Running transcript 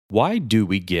Why do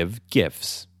we give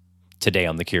gifts? Today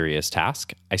on The Curious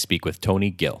Task, I speak with Tony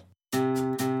Gill.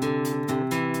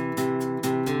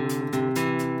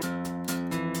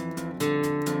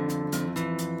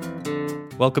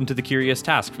 Welcome to The Curious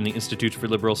Task from the Institute for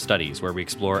Liberal Studies, where we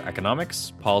explore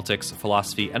economics, politics,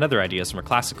 philosophy, and other ideas from a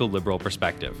classical liberal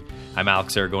perspective. I'm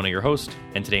Alex Aragona, your host,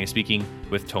 and today I'm speaking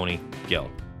with Tony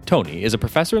Gill. Tony is a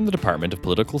professor in the Department of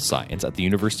Political Science at the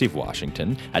University of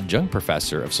Washington, adjunct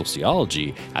professor of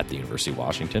sociology at the University of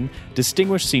Washington,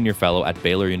 distinguished senior fellow at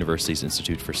Baylor University's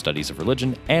Institute for Studies of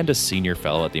Religion, and a senior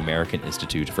fellow at the American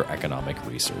Institute for Economic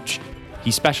Research.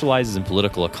 He specializes in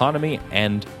political economy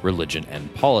and religion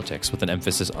and politics, with an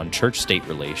emphasis on church-state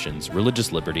relations,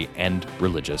 religious liberty, and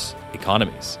religious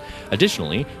economies.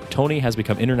 Additionally, Tony has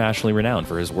become internationally renowned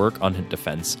for his work on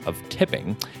defense of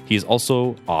tipping. He is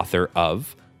also author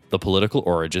of The Political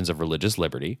Origins of Religious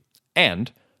Liberty and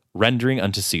Rendering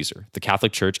unto Caesar, the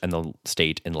Catholic Church and the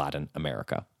State in Latin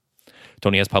America.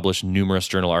 Tony has published numerous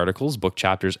journal articles, book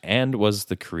chapters, and was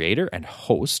the creator and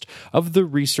host of the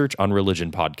Research on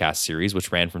Religion podcast series, which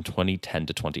ran from 2010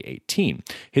 to 2018.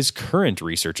 His current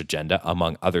research agenda,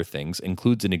 among other things,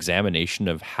 includes an examination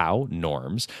of how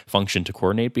norms function to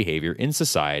coordinate behavior in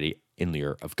society in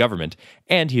lieu of government,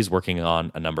 and he's working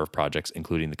on a number of projects,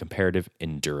 including the comparative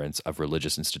endurance of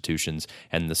religious institutions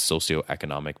and the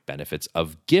socioeconomic benefits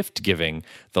of gift giving,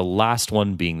 the last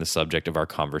one being the subject of our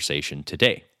conversation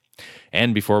today.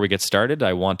 And before we get started,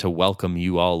 I want to welcome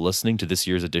you all listening to this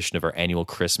year's edition of our annual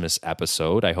Christmas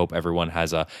episode. I hope everyone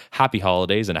has a happy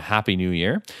holidays and a happy new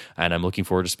year. And I'm looking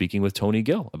forward to speaking with Tony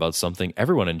Gill about something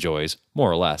everyone enjoys, more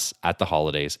or less, at the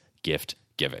holidays, gift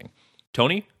giving.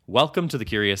 Tony, welcome to The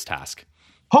Curious Task.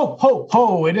 Ho, ho,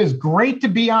 ho. It is great to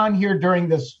be on here during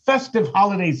this festive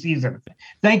holiday season.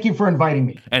 Thank you for inviting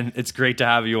me. And it's great to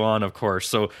have you on, of course.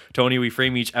 So, Tony, we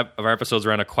frame each of our episodes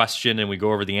around a question and we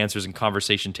go over the answers and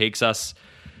conversation takes us.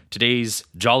 Today's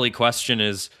jolly question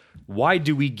is, why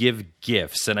do we give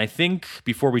gifts? And I think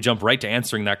before we jump right to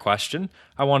answering that question,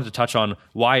 I wanted to touch on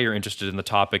why you're interested in the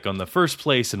topic in the first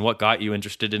place and what got you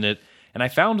interested in it. And I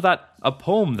found that a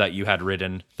poem that you had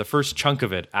written, the first chunk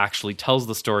of it, actually tells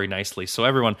the story nicely. So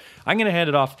everyone, I'm going to hand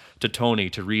it off to Tony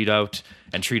to read out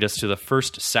and treat us to the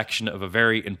first section of a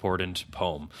very important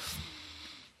poem.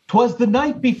 'Twas the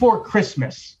night before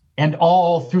Christmas, and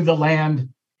all through the land,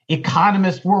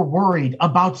 economists were worried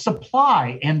about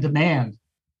supply and demand.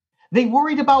 They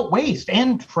worried about waste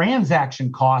and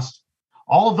transaction cost.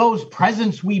 All those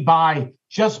presents we buy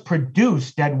just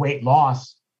produce deadweight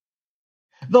loss.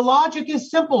 The logic is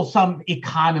simple, some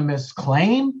economists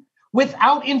claim.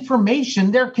 Without information,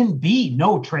 there can be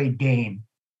no trade gain.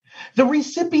 The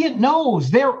recipient knows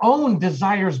their own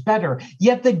desires better,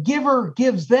 yet the giver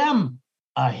gives them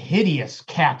a hideous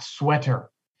cat sweater.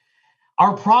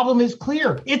 Our problem is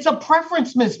clear. It's a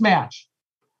preference mismatch.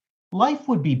 Life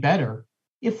would be better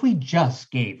if we just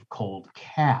gave cold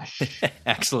cash.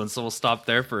 Excellent. So we'll stop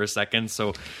there for a second.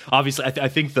 So obviously, I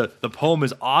think the poem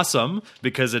is awesome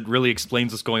because it really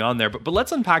explains what's going on there. But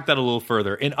let's unpack that a little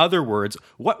further. In other words,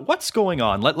 what's going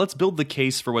on? Let's build the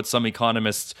case for what some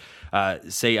economists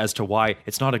say as to why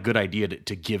it's not a good idea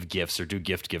to give gifts or do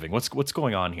gift giving. What's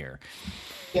going on here?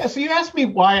 Yeah, so you asked me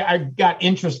why I got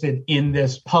interested in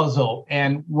this puzzle.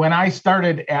 And when I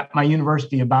started at my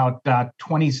university about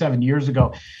 27 years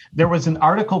ago, there was an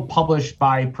article published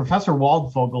by Professor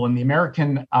Waldfogel in the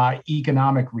American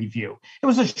Economic Review. It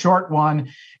was a short one,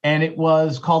 and it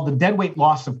was called The Deadweight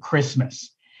Loss of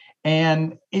Christmas.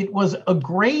 And it was a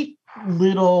great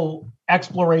little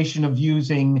exploration of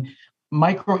using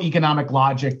microeconomic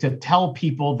logic to tell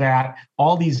people that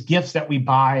all these gifts that we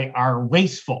buy are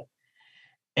wasteful.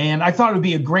 And I thought it would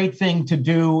be a great thing to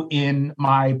do in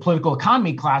my political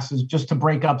economy classes, just to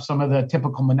break up some of the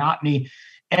typical monotony.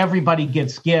 Everybody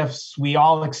gets gifts. We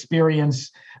all experience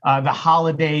the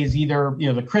holidays, either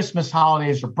the Christmas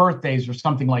holidays or birthdays or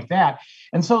something like that.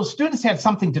 And so students had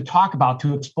something to talk about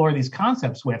to explore these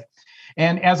concepts with.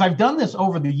 And as I've done this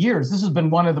over the years, this has been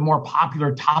one of the more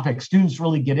popular topics. Students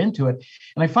really get into it.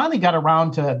 And I finally got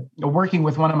around to working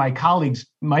with one of my colleagues,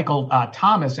 Michael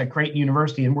Thomas at Creighton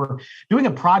University, and we're doing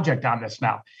a project on this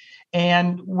now.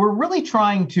 And we're really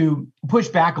trying to push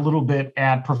back a little bit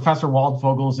at Professor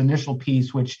Waldfogel's initial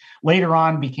piece, which later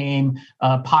on became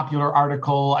a popular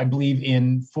article, I believe,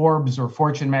 in Forbes or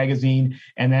Fortune magazine.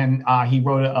 And then he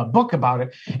wrote a book about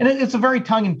it. And it's a very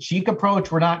tongue-in-cheek approach.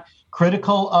 We're not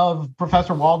critical of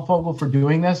Professor Waldfogel for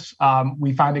doing this.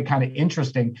 We find it kind of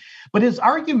interesting. But his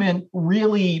argument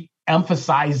really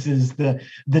emphasizes the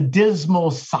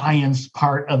dismal science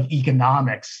part of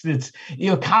economics. It's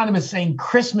economists saying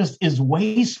Christmas is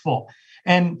wasteful.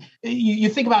 And you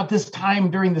think about this time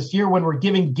during this year when we're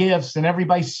giving gifts and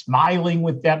everybody's smiling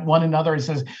with that one another. It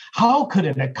says, how could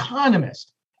an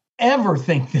economist ever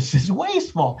think this is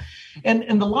wasteful?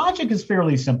 And the logic is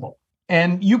fairly simple.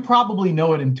 And you probably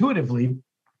know it intuitively.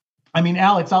 I mean,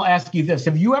 Alex, I'll ask you this.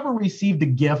 Have you ever received a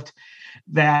gift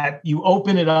that you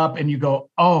open it up and you go,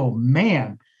 oh,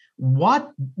 man,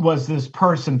 what was this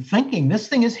person thinking? This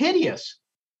thing is hideous.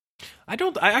 I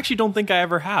actually don't think I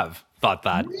ever have thought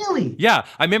that. Really? Yeah.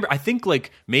 I think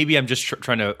like maybe I'm just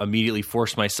trying to immediately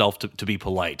force myself to be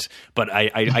polite, but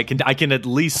I can at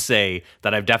least say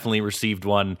that I've definitely received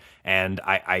one, and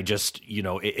I just,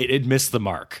 it missed the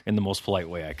mark in the most polite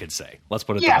way I could say. Let's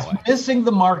put it that way. Missing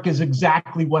the mark is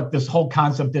exactly what this whole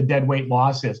concept of dead weight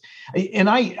loss is. And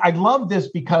I love this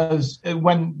because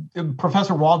when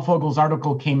Professor Waldfogel's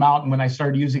article came out and when I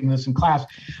started using this in class,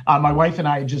 my wife and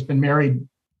I had just been married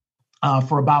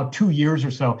for about 2 years or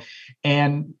so.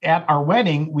 And at our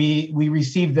wedding, we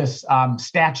received this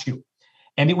statue,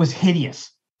 and it was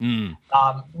hideous. And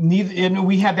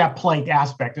we had that polite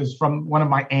aspect. It was from one of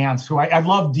my aunts who I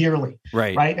love dearly.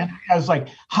 Right. And I was like,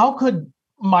 how could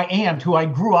my aunt, who I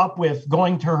grew up with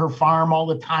going to her farm all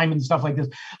the time and stuff like this,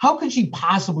 how could she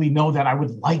possibly know that I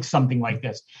would like something like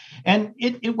this? And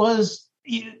it was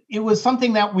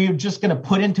something that we were just going to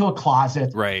put into a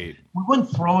closet. Right. We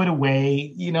wouldn't throw it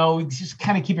away, just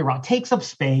kind of keep it around. It takes up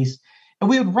space. And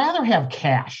we would rather have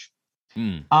cash.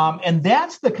 And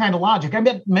that's the kind of logic. I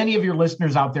bet many of your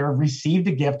listeners out there have received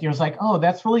a gift. You're just like, oh,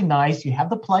 that's really nice. You have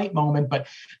the polite moment, but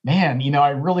man, I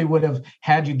really would have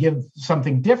had you give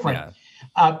something different.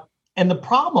 Yeah. And the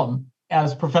problem,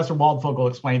 as Professor Waldfogel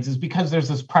explains, is because there's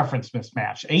this preference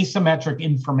mismatch. Asymmetric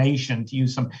information, to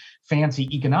use some fancy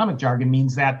economic jargon,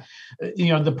 means that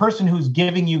the person who's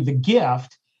giving you the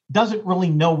gift doesn't really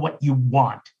know what you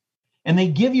want. And they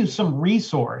give you some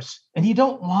resource and you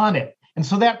don't want it. And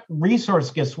so that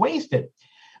resource gets wasted.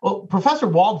 Well, Professor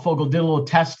Waldfogel did a little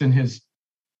test in his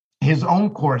own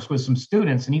course with some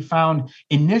students, and he found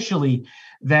initially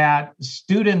that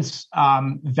students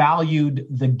valued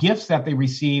the gifts that they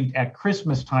received at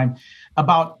Christmas time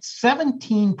about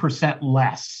 17%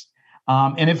 less.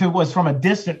 And if it was from a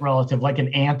distant relative, like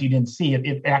an aunt you didn't see,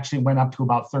 it actually went up to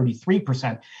about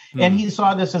 33%. And he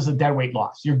saw this as a deadweight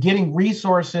loss. You're getting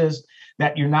resources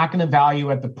that you're not going to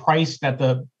value at the price that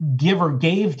the giver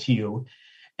gave to you.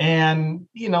 And,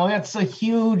 that's a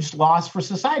huge loss for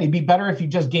society. It'd be better if you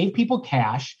just gave people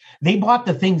cash. They bought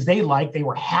the things they liked. They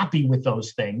were happy with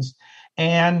those things.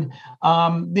 And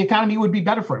the economy would be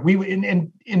better for it. We,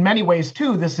 in many ways,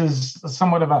 too, this is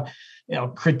somewhat of a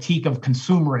critique of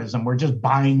consumerism. We're just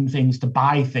buying things to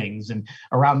buy things. And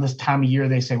around this time of year,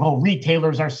 they say, well,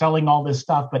 retailers are selling all this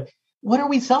stuff. But what are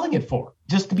we selling it for?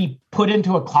 Just to be put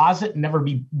into a closet and never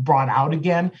be brought out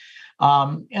again?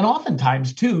 And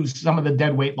oftentimes, too, some of the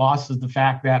dead weight loss is the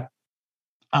fact that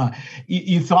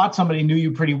you thought somebody knew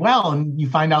you pretty well and you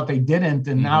find out they didn't.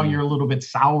 And now you're a little bit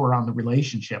sour on the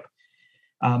relationship.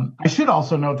 I should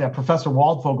also note that Professor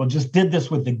Waldfogel just did this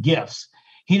with the gifts.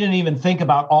 He didn't even think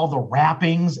about all the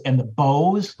wrappings and the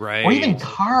bows, or even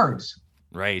cards.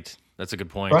 Right. That's a good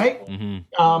point. Right?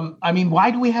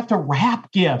 Why do we have to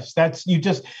wrap gifts? You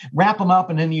just wrap them up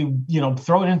and then you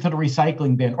throw it into the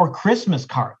recycling bin. Or Christmas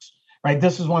cards, right?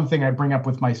 This is one thing I bring up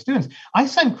with my students. I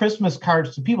send Christmas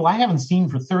cards to people I haven't seen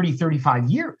for 30, 35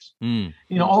 years.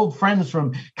 Old friends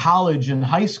from college and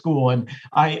high school. And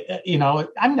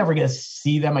I'm never going to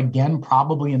see them again,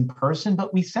 probably in person,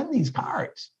 but we send these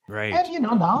cards. Right. And,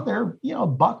 now they're,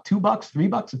 $1, $2,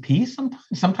 $3 a piece,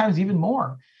 sometimes even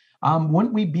more.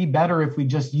 Wouldn't we be better if we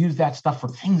just use that stuff for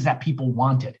things that people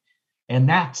wanted? And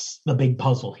that's the big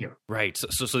puzzle here. Right.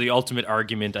 So the ultimate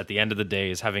argument at the end of the day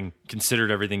is, having considered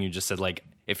everything you just said, like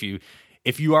if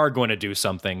you are going to do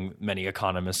something, many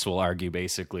economists will argue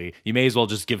basically, you may as well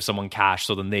just give someone cash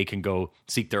so then they can go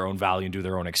seek their own value and do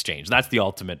their own exchange. That's the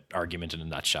ultimate argument in a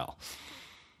nutshell.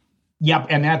 Yep.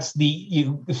 And that's the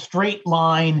straight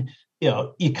line,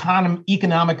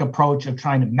 economic approach of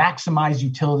trying to maximize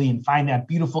utility and find that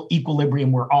beautiful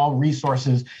equilibrium where all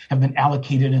resources have been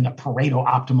allocated in a Pareto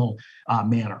optimal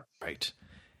manner. Right.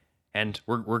 And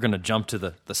we're going to jump to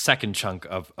the second chunk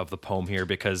of the poem here,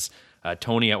 because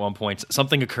Tony, at one point,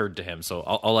 something occurred to him. So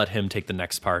I'll let him take the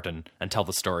next part and tell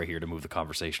the story here to move the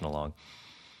conversation along.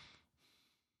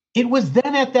 It was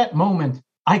then at that moment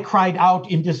I cried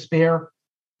out in despair,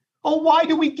 oh, why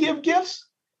do we give gifts?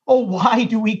 Oh, why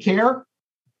do we care?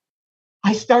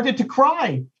 I started to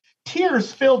cry.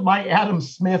 Tears filled my Adam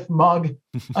Smith mug.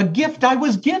 A gift I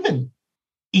was given.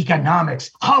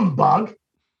 Economics, humbug.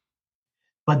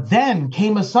 But then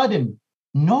came a sudden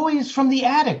noise from the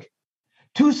attic.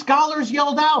 Two scholars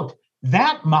yelled out,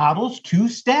 That model's too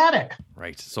static.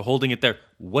 Right. So holding it there,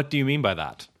 what do you mean by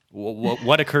that?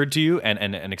 What occurred to you?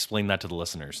 And explain that to the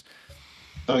listeners.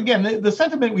 So again, the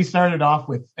sentiment we started off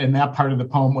with in that part of the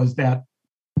poem was that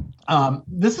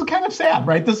this is kind of sad,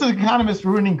 right? This is economists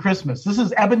ruining Christmas. This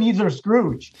is Ebenezer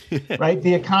Scrooge, right?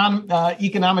 The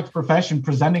economics profession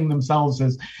presenting themselves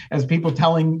as people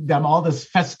telling them all this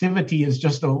festivity is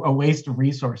just a waste of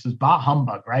resources. Bah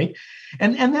humbug, right?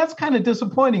 And that's kind of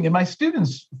disappointing. And my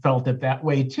students felt it that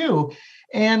way too.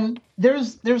 And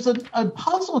there's a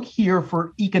puzzle here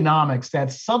for economics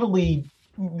that's subtly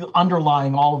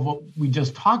underlying all of what we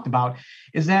just talked about,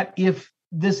 is that if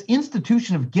this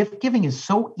institution of gift giving is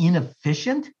so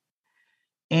inefficient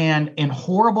and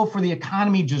horrible for the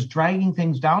economy, just dragging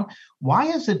things down, why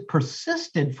has it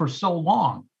persisted for so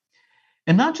long?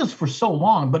 And not just for so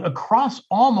long, but across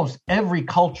almost every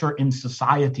culture in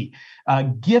society.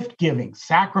 Gift giving,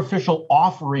 sacrificial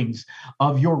offerings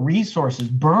of your resources,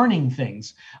 burning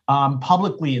things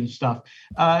publicly and stuff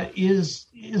is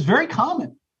very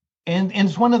common. And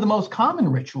it's one of the most common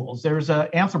rituals. There's an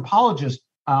anthropologist,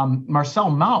 Marcel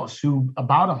Mauss, who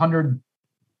about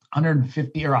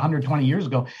 150 or 120 years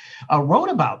ago wrote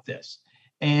about this.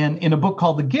 And in a book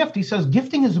called The Gift, he says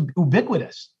gifting is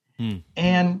ubiquitous.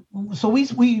 And so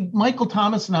Michael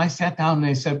Thomas and I sat down and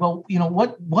I said, well,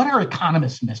 what are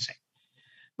economists missing?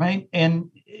 Right.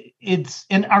 And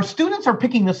our students are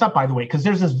picking this up, by the way, because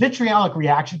there's this vitriolic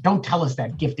reaction. Don't tell us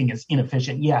that gifting is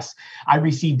inefficient. Yes, I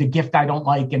received a gift I don't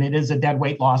like, and it is a dead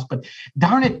weight loss, but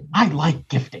darn it, I like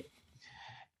gifting.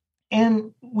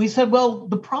 And we said, well,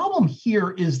 the problem here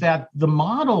is that the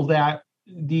model that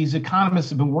these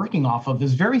economists have been working off of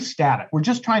is very static. We're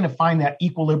just trying to find that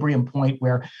equilibrium point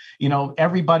where,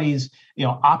 everybody's,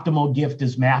 optimal gift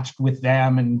is matched with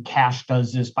them, and cash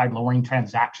does this by lowering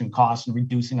transaction costs and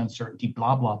reducing uncertainty,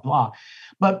 blah, blah, blah.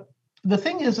 But the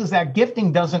thing is that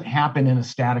gifting doesn't happen in a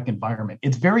static environment.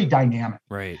 It's very dynamic.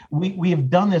 Right. We have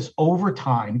done this over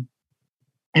time.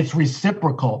 It's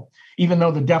reciprocal, even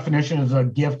though the definition of a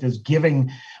gift is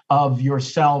giving of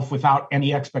yourself without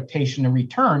any expectation in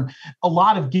return. A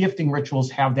lot of gifting rituals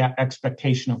have that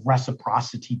expectation of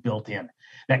reciprocity built in,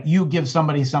 that you give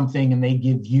somebody something and they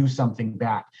give you something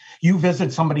back. You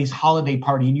visit somebody's holiday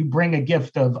party and you bring a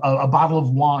gift of a bottle of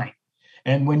wine.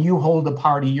 And when you hold a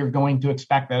party, you're going to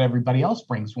expect that everybody else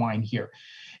brings wine here.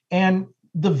 And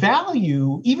the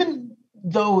value, even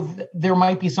though there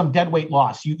might be some deadweight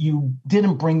loss, you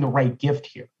didn't bring the right gift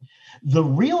here. The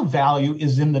real value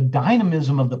is in the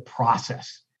dynamism of the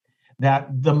process.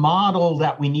 That the model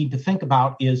that we need to think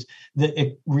about is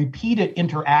the repeated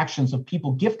interactions of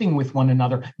people gifting with one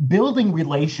another, building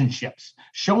relationships,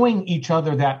 showing each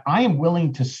other that I am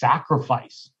willing to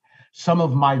sacrifice some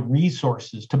of my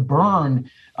resources, to burn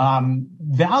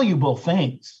valuable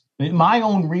things, my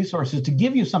own resources, to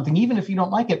give you something, even if you don't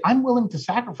like it. I'm willing to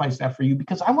sacrifice that for you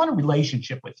because I want a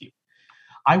relationship with you.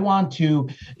 I want to,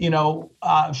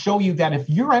 show you that if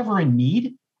you're ever in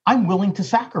need, I'm willing to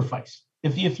sacrifice.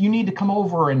 If you need to come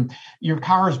over and your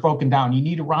car is broken down, you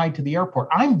need a ride to the airport,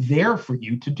 I'm there for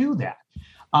you to do that.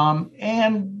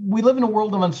 And we live in a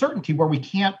world of uncertainty where we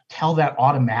can't tell that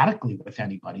automatically with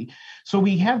anybody. So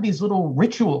we have these little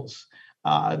rituals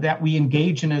that we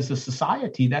engage in as a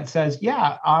society that says,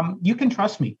 you can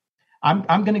trust me.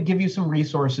 I'm going to give you some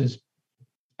resources.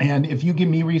 And if you give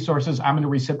me resources, I'm going to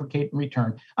reciprocate in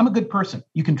return. I'm a good person.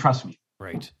 You can trust me.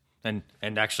 Right. And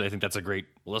actually, I think that's a great,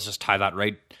 let's just tie that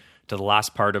right to the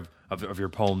last part of your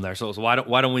poem there. So why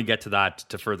don't we get to that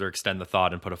to further extend the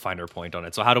thought and put a finer point on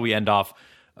it? So how do we end off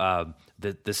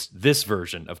this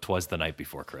version of 'Twas the Night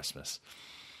Before Christmas?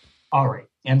 All right.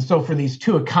 And so for these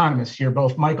two economists here,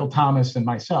 both Michael Thomas and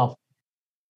myself,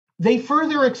 they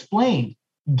further explained,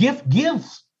 give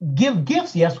gifts.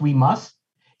 Yes, we must.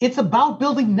 It's about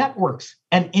building networks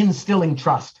and instilling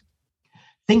trust.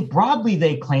 Think broadly,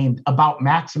 they claimed, about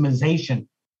maximization.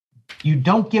 You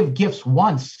don't give gifts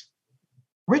once.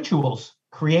 Rituals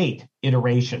create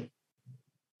iteration.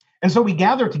 And so we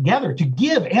gather together to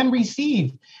give and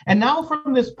receive. And now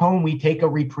from this poem, we take a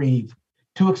reprieve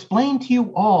to explain to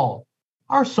you all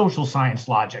our social science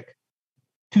logic,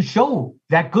 to show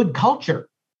that good culture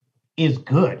is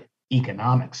good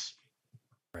economics.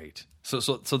 Right.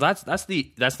 So that's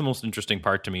the most interesting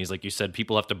part to me, is, like you said,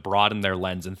 people have to broaden their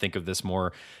lens and think of this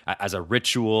more as a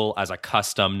ritual, as a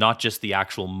custom, not just the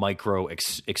actual micro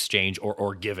exchange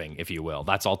or giving, if you will.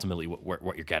 That's ultimately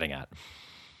what you're getting at.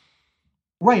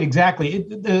 Right, exactly.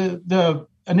 The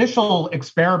initial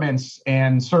experiments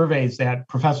and surveys that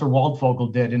Professor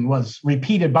Waldvogel did, and was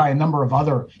repeated by a number of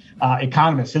other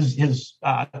economists, his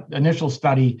initial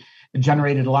study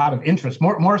generated a lot of interest,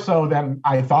 more so than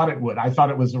I thought it would. I thought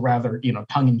it was a rather,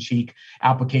 tongue-in-cheek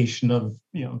application of,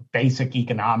 basic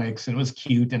economics, and it was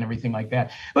cute and everything like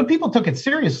that. But people took it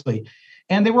seriously.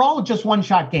 And they were all just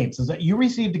one-shot games. Is that you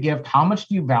received a gift, how much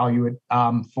do you value it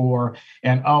for?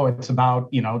 And, it's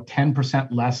about, 10%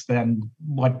 less than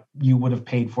what you would have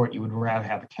paid for it. You would rather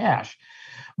have the cash.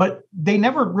 But they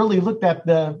never really looked at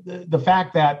the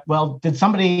fact that, well, did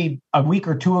somebody a week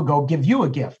or two ago give you a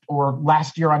gift, or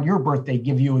last year on your birthday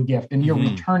give you a gift, and you're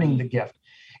returning the gift?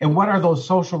 And what are those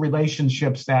social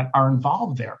relationships that are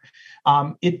involved there?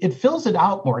 It fills it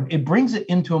out more. It brings it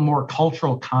into a more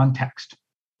cultural context.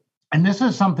 And this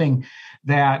is something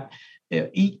that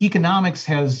economics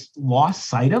has lost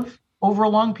sight of over a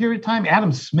long period of time.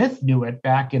 Adam Smith knew it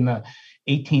back in the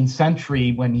 18th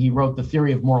century when he wrote The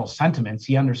Theory of Moral Sentiments.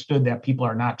 He understood that people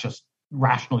are not just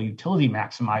rational utility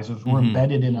maximizers. We're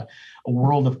embedded in a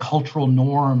world of cultural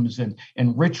norms and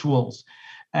rituals.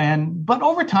 But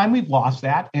over time, we've lost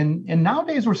that. And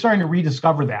nowadays, we're starting to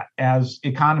rediscover that as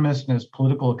economists and as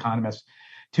political economists,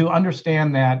 to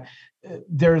understand that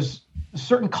there's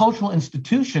certain cultural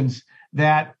institutions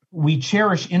that we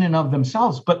cherish in and of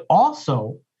themselves, but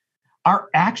also are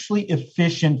actually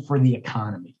efficient for the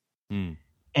economy.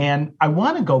 And I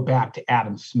want to go back to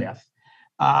Adam Smith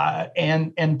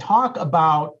and talk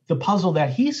about the puzzle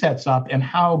that he sets up and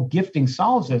how gifting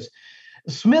solves this.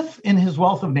 Smith, in his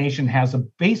Wealth of Nations, has a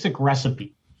basic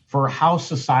recipe for how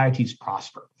societies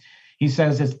prosper. He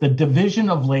says it's the division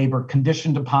of labor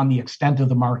conditioned upon the extent of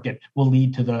the market will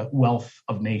lead to the wealth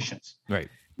of nations. Right.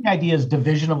 The idea is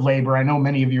division of labor. I know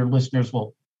many of your listeners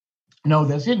will know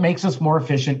this. It makes us more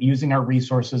efficient using our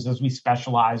resources as we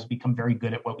specialize, become very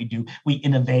good at what we do. We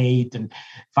innovate and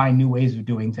find new ways of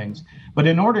doing things. But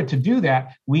in order to do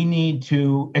that, we need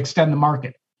to extend the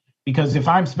market. Because if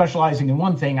I'm specializing in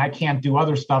one thing, I can't do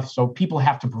other stuff. So people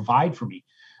have to provide for me.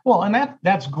 Well, and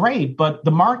that's great. But the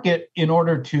market, in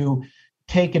order to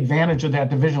take advantage of that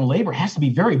division of labor, has to be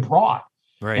very broad.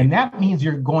 Right. And that means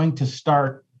you're going to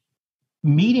start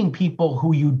meeting people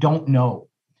who you don't know,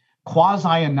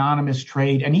 quasi-anonymous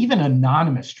trade, and even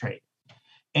anonymous trade.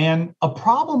 And a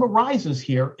problem arises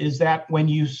here is that when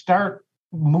you start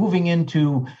moving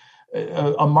into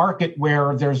a market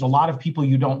where there's a lot of people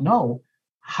you don't know,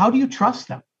 how do you trust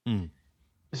them?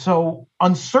 So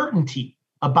uncertainty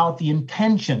about the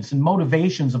intentions and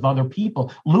motivations of other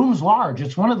people looms large.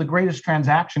 It's one of the greatest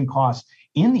transaction costs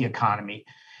in the economy.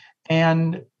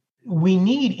 And we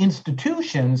need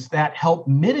institutions that help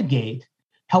mitigate,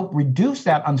 help reduce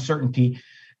that uncertainty,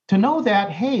 to know that,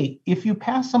 hey, if you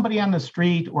pass somebody on the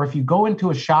street or if you go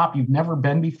into a shop you've never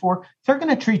been before, they're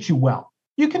going to treat you well.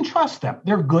 You can trust them.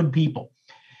 They're good people.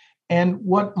 And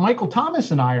what Michael Thomas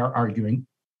and I are arguing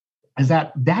is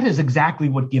that is exactly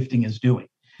what gifting is doing,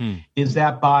 is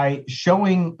that by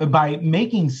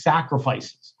making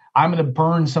sacrifices, I'm going to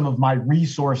burn some of my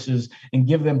resources and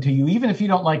give them to you. Even if you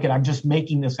don't like it, I'm just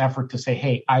making this effort to say,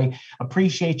 hey, I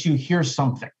appreciate you. Here's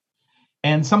something.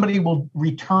 And somebody will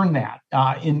return that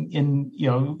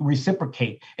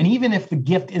reciprocate. And even if the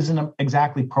gift isn't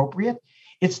exactly appropriate,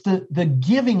 it's the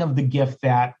giving of the gift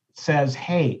that says,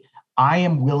 hey, I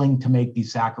am willing to make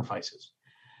these sacrifices.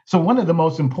 So one of the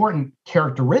most important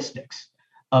characteristics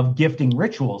of gifting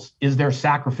rituals is their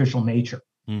sacrificial nature.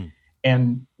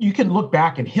 And you can look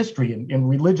back in history in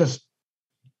religious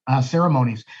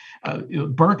ceremonies.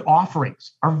 Burnt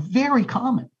offerings are very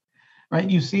common. Right,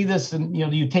 you see this, and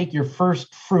you take your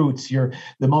first fruits, the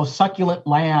most succulent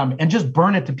lamb, and just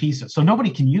burn it to pieces, so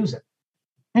nobody can use it.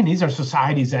 And these are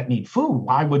societies that need food.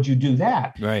 Why would you do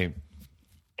that? Right.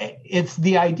 It's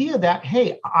the idea that,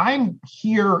 hey, I'm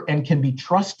here and can be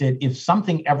trusted if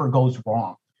something ever goes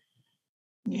wrong.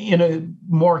 In a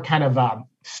more kind of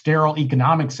sterile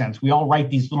economic sense, we all write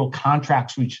these little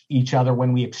contracts with each other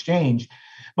when we exchange.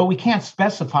 But we can't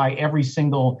specify every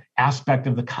single aspect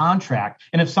of the contract.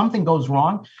 And if something goes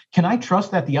wrong, can I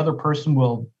trust that the other person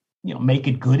will, make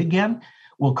it good again?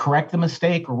 Will correct the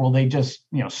mistake, or will they just,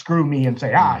 screw me and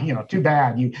say, too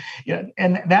bad.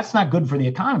 And that's not good for the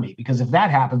economy, because if that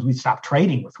happens, we stop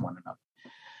trading with one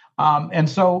another. And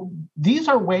so these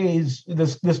are ways,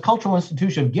 this cultural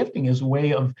institution of gifting is a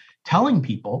way of telling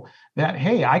people that,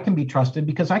 hey, I can be trusted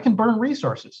because I can burn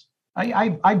resources.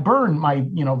 I burn my,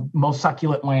 most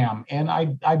succulent lamb, and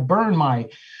I burn my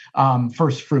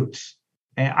first fruits.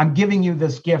 And I'm giving you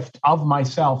this gift of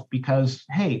myself because,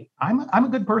 hey, I'm a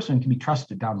good person and can be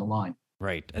trusted down the line.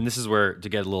 Right. And this is where, to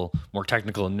get a little more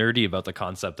technical and nerdy about the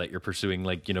concept that you're pursuing,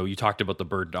 like, you talked about the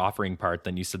burnt offering part,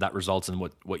 then you said that results in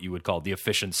what you would call the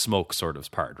efficient smoke sort of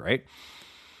part, right?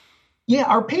 Yeah,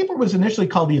 our paper was initially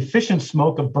called The Efficient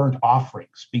Smoke of Burnt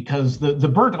Offerings, because the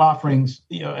burnt offerings,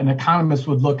 an economist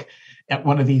would look at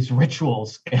one of these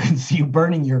rituals and see you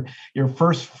burning your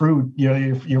first fruit,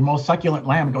 your most succulent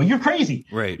lamb, and go, "You're crazy!"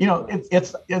 Right.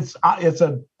 It's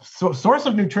a source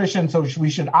of nutrition, so we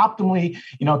should optimally,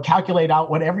 calculate out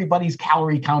what everybody's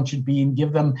calorie count should be and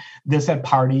give them this at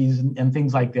parties and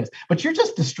things like this. But you're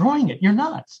just destroying it. You're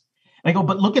nuts. And I go,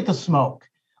 but look at the smoke.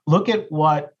 Look at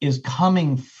what is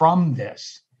coming from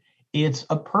this. It's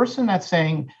a person that's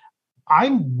saying,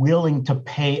 I'm willing to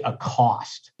pay a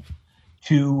cost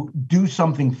to do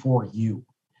something for you.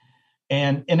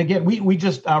 And again, we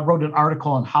just wrote an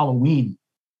article on Halloween.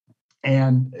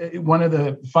 And one of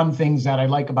the fun things that I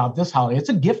like about this holiday, it's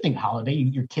a gifting holiday.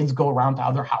 Your kids go around to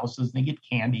other houses, and they get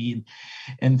candy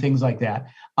and things like that.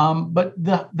 But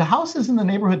the houses in the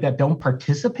neighborhood that don't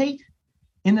participate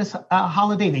in this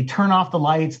holiday, they turn off the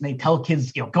lights and they tell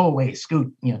kids, go away,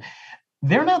 scoot.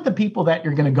 They're not the people that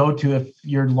you're going to go to if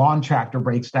your lawn tractor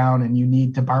breaks down and you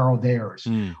need to borrow theirs,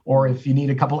 or if you need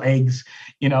a couple eggs,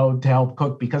 to help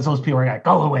cook, because those people are like,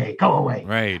 go away.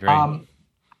 Right.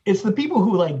 It's the people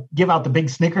who give out the big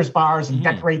Snickers bars and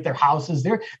decorate their houses.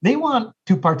 They want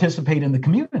to participate in the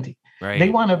community. Right. They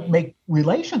want to make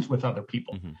relations with other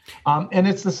people. And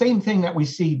it's the same thing that we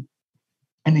see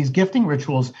in these gifting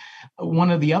rituals.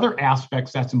 One of the other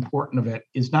aspects that's important of it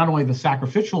is not only the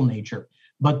sacrificial nature,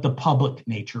 but the public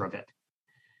nature of it.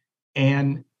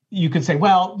 And you could say,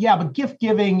 well, yeah, but gift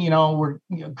giving,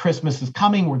 Christmas is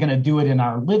coming. We're going to do it in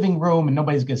our living room and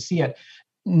nobody's going to see it.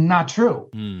 Not true.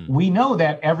 We know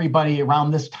that everybody around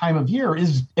this time of year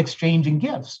is exchanging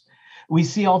gifts. We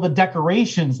see all the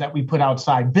decorations that we put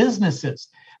outside. Businesses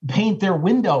paint their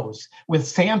windows with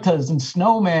Santas and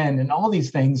snowmen and all these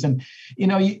things. And,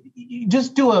 you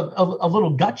just do a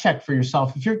little gut check for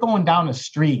yourself. If you're going down a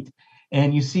street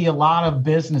and you see a lot of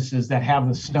businesses that have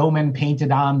the snowmen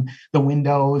painted on the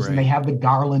windows, and they have the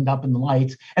garland up and the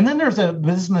lights, and then there's a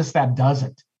business that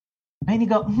doesn't, and you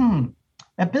go,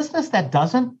 that business that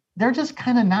doesn't, they're just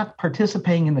kind of not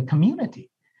participating in the community.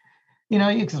 You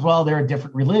say, well, they're a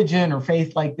different religion or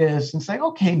faith like this, and say,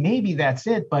 okay, maybe that's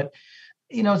it. But,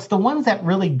 it's the ones that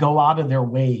really go out of their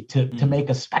way to make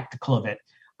a spectacle of it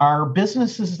are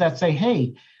businesses that say,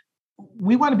 hey,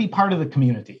 we want to be part of the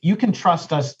community. You can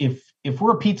trust us. If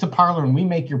we're a pizza parlor and we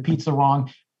make your pizza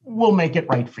wrong, we'll make it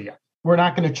right for you. We're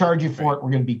not going to charge you for it.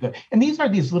 We're going to be good. And these are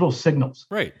these little signals.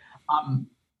 Right.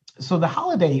 So the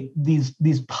holiday, these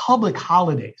public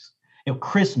holidays,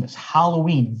 Christmas,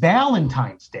 Halloween,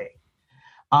 Valentine's Day,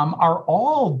 are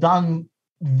all done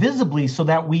visibly so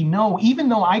that we know, even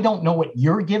though I don't know what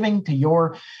you're giving to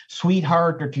your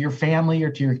sweetheart or to your family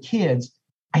or to your kids,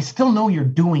 I still know you're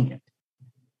doing it.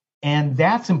 And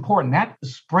that's important. That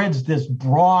spreads this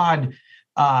broad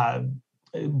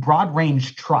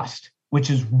range trust,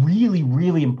 which is really,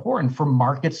 really important for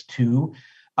markets to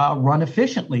run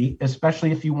efficiently,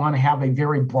 especially if you want to have a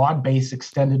very broad-based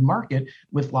extended market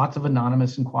with lots of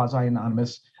anonymous and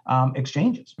quasi-anonymous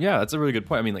exchanges. Yeah, that's a really good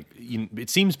point. I mean, it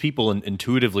seems people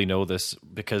intuitively know this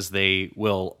because they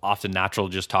will often naturally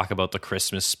just talk about the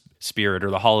Christmas spirit or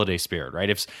the holiday spirit, right?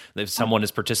 If someone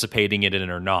is participating in it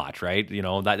or not, right?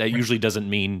 That usually doesn't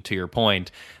mean, to your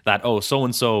point, that,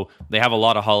 so-and-so, they have a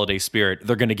lot of holiday spirit,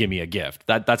 they're going to give me a gift.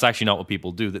 That's actually not what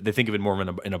people do. They think of it more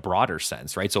in a broader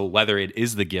sense, right? So whether it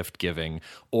is the gift giving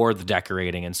or the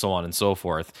decorating and so on and so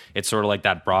forth, it's sort of like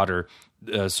that broader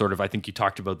I think you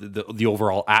talked about the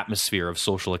overall atmosphere of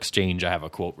social exchange. I have a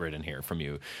quote written here from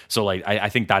you. So I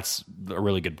think that's a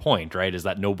really good point, right? Is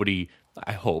that nobody,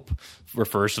 I hope,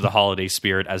 refers to the holiday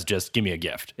spirit as just give me a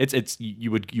gift. It's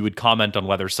you would comment on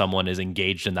whether someone is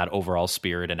engaged in that overall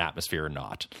spirit and atmosphere or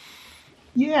not.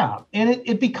 Yeah, and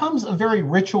it becomes a very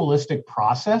ritualistic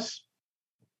process.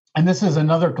 And this is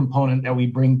another component that we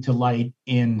bring to light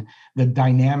in the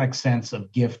dynamic sense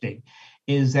of gifting,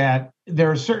 is that there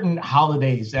are certain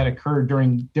holidays that occur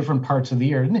during different parts of the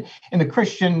year. In the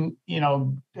Christian,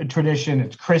 tradition,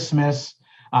 it's Christmas,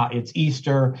 it's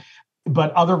Easter,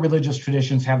 but other religious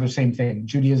traditions have the same thing.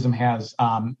 Judaism has,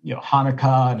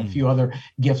 Hanukkah and a few other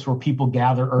gifts where people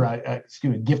gather,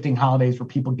 gifting holidays where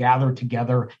people gather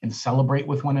together and celebrate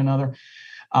with one another.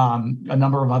 A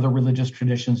number of other religious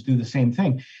traditions do the same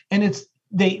thing, and it's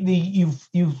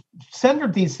you've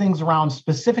centered these things around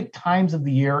specific times of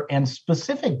the year and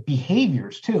specific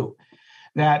behaviors too.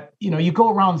 That you go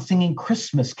around singing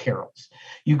Christmas carols,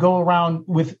 you go around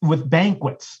with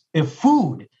banquets. If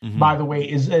food, by the way,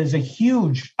 is a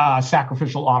huge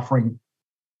sacrificial offering.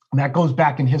 And that goes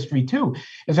back in history too.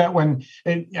 Is that when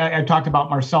I talked about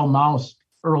Marcel Mauss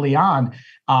early on,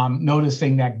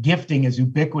 noticing that gifting is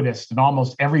ubiquitous in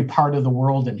almost every part of the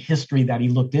world and history that he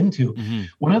looked into. Mm-hmm.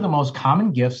 One of the most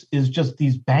common gifts is just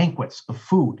these banquets of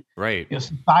food. Right.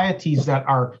 Societies that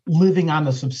are living on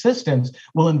the subsistence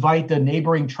will invite the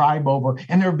neighboring tribe over,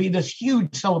 and there'll be this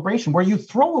huge celebration where you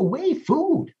throw away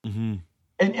food. Mm-hmm.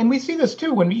 And we see this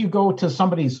too when you go to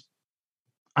somebody's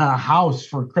house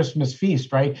for Christmas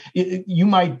feast, right? You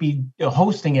might be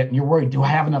hosting it and you're worried, do I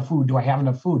have enough food? Do I have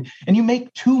enough food? And you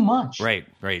make too much. Right.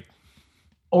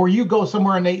 Or you go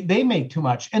somewhere and they make too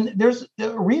much. And there's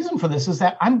a reason for this is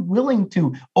that I'm willing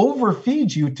to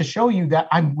overfeed you to show you that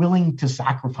I'm willing to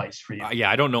sacrifice for you.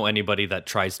 I don't know anybody that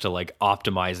tries to like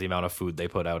optimize the amount of food they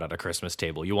put out at a Christmas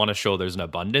table. You want to show there's an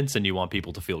abundance and you want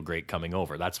people to feel great coming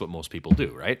over. That's what most people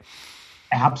do, right?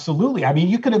 Absolutely. I mean,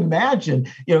 you could imagine,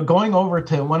 going over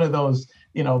to one of those,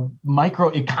 micro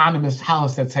economist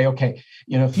house that say, okay,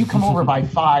 if you come over by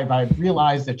 5, I've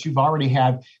realized that you've already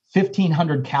had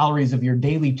 1,500 calories of your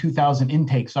daily 2,000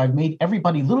 intake. So I've made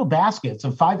everybody little baskets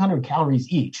of 500 calories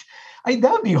each. That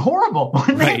would be horrible.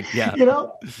 Right. Yeah.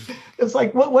 It's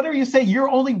like, whatever you say, you're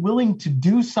only willing to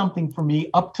do something for me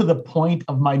up to the point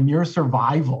of my mere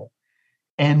survival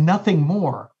and nothing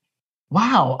more.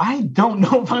 Wow, I don't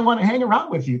know if I want to hang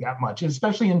around with you that much,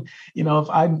 especially if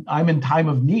I'm in time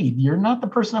of need. You're not the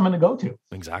person I'm going to go to.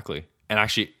 Exactly. And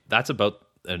actually, that's about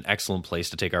an excellent place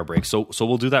to take our break. So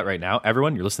we'll do that right now.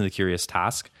 Everyone, you're listening to The Curious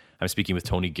Task. I'm speaking with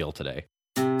Tony Gill today.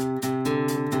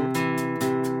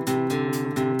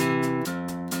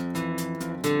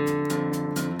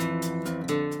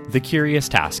 The Curious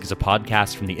Task is a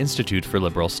podcast from the Institute for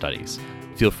Liberal Studies.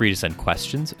 Feel free to send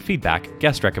questions, feedback,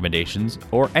 guest recommendations,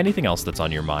 or anything else that's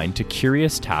on your mind to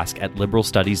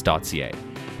curioustask@liberalstudies.ca.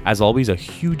 As always, a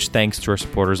huge thanks to our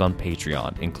supporters on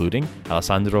Patreon, including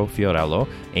Alessandro Fiorello,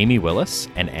 Amy Willis,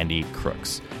 and Andy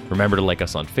Crooks. Remember to like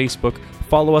us on Facebook,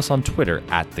 follow us on Twitter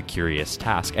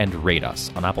 @TheCuriousTask, and rate us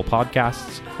on Apple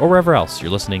Podcasts or wherever else you're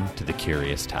listening to The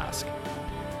Curious Task.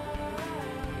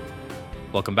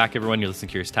 Welcome back, everyone. You're listening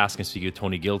to Curious Task. I'm speaking with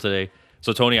Tony Gill today.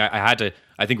 So, Tony, I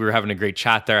think we were having a great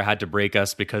chat there. I had to break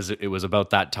us because it was about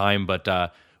that time, but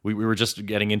we were just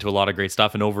getting into a lot of great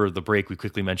stuff. And over the break, we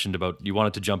quickly mentioned about you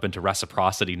wanted to jump into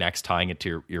reciprocity next, tying it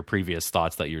to your previous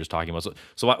thoughts that you were just talking about.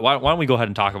 So why don't we go ahead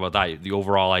and talk about that, the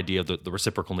overall idea of the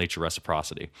reciprocal nature of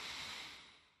reciprocity?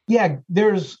 Yeah,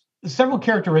 there's several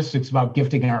characteristics about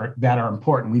gifting that are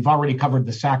important. We've already covered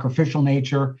the sacrificial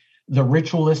nature, the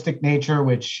ritualistic nature,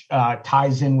 which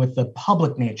ties in with the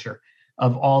public nature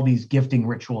of all these gifting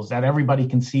rituals, that everybody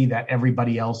can see that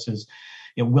everybody else is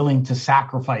willing to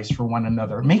sacrifice for one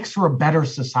another. It makes for a better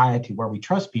society where we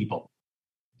trust people.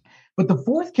 But the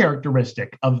fourth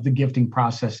characteristic of the gifting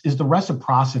process is the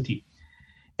reciprocity.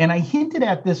 And I hinted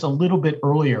at this a little bit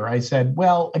earlier. I said,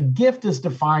 well, a gift is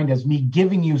defined as me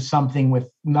giving you something with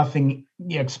nothing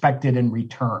expected in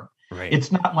return. Right.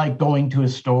 It's not like going to a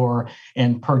store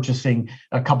and purchasing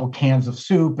a couple cans of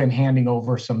soup and handing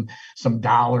over some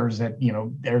dollars that,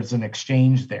 there's an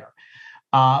exchange there.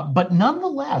 But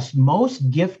nonetheless, most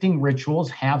gifting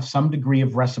rituals have some degree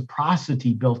of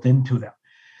reciprocity built into them.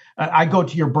 I go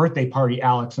to your birthday party,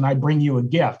 Alex, and I bring you a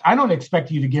gift. I don't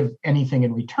expect you to give anything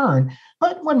in return,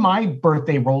 but when my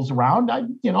birthday rolls around, I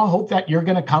hope that you're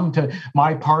going to come to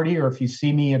my party, or if you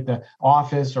see me at the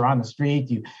office or on the street,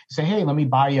 you say, hey, let me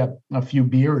buy you a few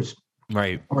beers,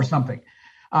 right, or something.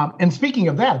 And speaking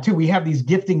of that, too, we have these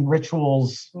gifting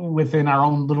rituals within our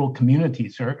own little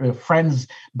communities. Or friends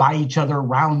buy each other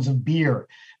rounds of beer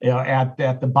at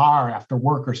the bar after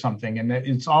work or something. And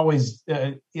it's always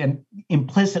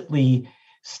implicitly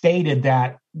stated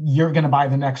that you're going to buy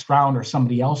the next round or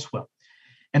somebody else will.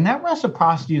 And that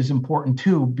reciprocity is important,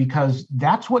 too, because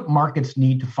that's what markets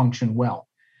need to function well.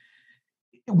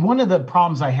 One of the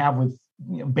problems I have with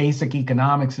basic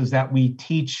economics is that we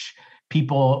teach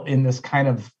people in this kind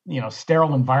of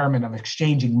sterile environment of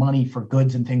exchanging money for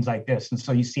goods and things like this. And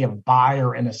so you see a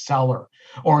buyer and a seller,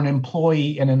 or an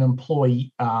employee and an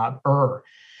employer.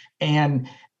 And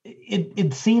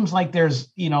it seems like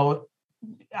there's,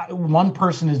 one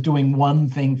person is doing one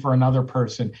thing for another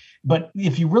person. But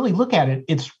if you really look at it,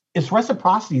 it's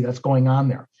reciprocity that's going on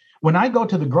there. When I go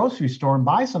to the grocery store and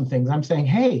buy some things, I'm saying,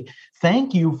 hey,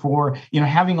 thank you for,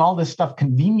 having all this stuff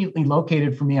conveniently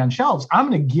located for me on shelves. I'm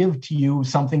going to give to you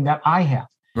something that I have.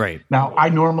 Right. Now, I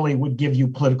normally would give you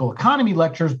political economy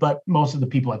lectures, but most of the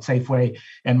people at Safeway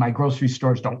and my grocery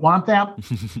stores don't want that.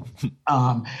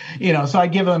 So I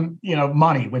give them,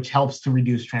 money, which helps to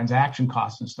reduce transaction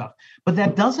costs and stuff. But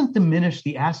that doesn't diminish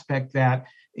the aspect that,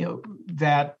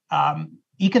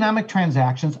 economic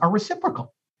transactions are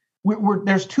reciprocal.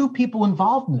 There's two people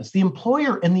involved in this. The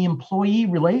employer and the employee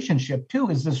relationship, too,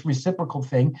 is this reciprocal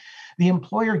thing. The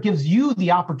employer gives you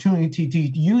the opportunity to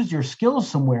use your skills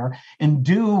somewhere and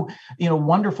do,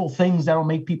 wonderful things that will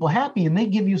make people happy, and they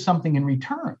give you something in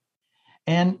return.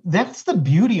 And that's the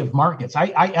beauty of markets.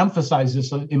 I emphasize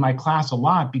this in my class a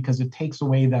lot because it takes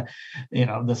away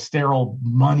the sterile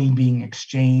money being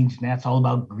exchanged, and that's all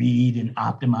about greed and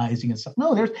optimizing and stuff.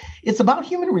 No, it's about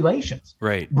human relations,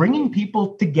 right? Bringing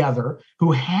people together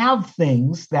who have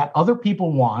things that other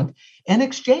people want and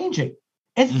exchanging.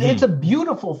 It's a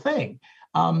beautiful thing.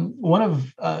 One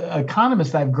of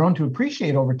economists I've grown to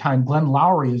appreciate over time, Glenn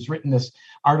Lowry, has written this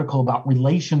article about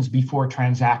relations before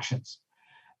transactions.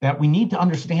 That we need to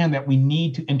understand that we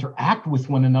need to interact with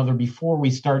one another before we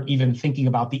start even thinking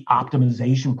about the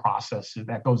optimization process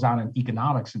that goes on in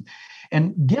economics.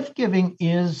 And gift giving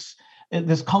is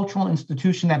this cultural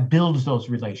institution that builds those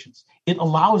relations. It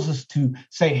allows us to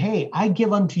say, hey, I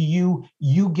give unto you,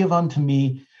 you give unto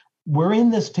me. We're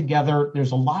in this together.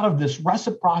 There's a lot of this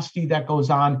reciprocity that goes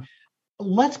on.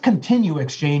 Let's continue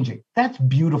exchanging. That's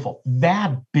beautiful.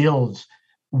 That builds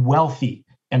wealthy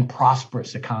and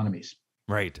prosperous economies.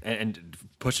 Right. And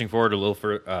pushing forward a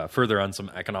little further on some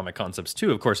economic concepts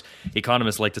too, of course,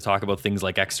 economists like to talk about things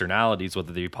like externalities,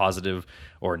 whether they be positive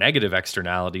or negative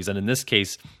externalities. And in this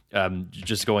case,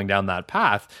 just going down that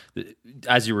path,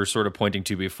 as you were sort of pointing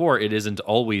to before, it isn't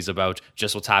always about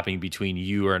just what's happening between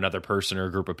you or another person or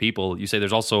a group of people. You say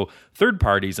there's also third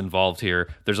parties involved here.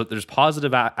 There's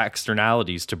positive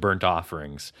externalities to burnt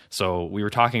offerings. So we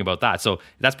were talking about that. So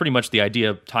that's pretty much the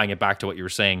idea, tying it back to what you were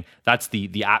saying. That's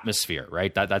the atmosphere,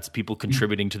 right? That's people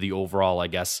contributing to the overall, I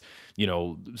guess,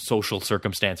 social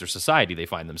circumstance or society they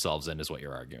find themselves in, is what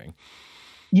you're arguing.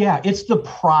 Yeah, it's the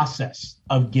process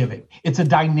of giving. It's a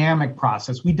dynamic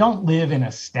process. We don't live in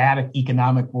a static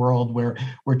economic world where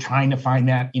we're trying to find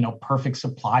that, perfect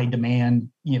supply demand,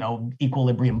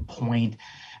 equilibrium point.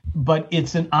 But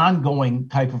it's an ongoing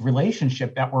type of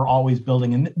relationship that we're always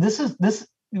building. And this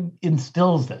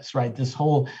instills this, right? This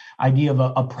whole idea of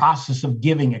a process of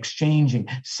giving, exchanging,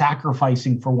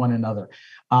 sacrificing for one another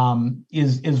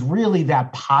is really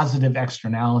that positive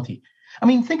externality. I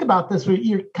mean, think about this.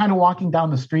 You're kind of walking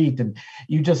down the street and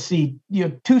you just see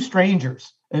two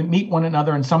strangers meet one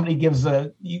another, and somebody gives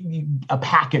a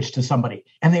package to somebody,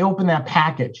 and they open that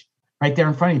package right there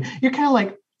in front of you. You're kind of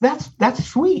like, that's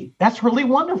sweet. That's really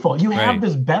wonderful. You have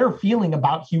this better feeling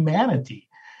about humanity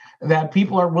that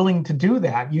people are willing to do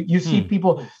that. You see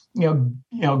people,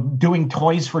 doing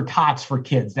toys for tots for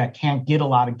kids that can't get a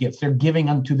lot of gifts. They're giving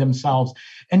unto themselves,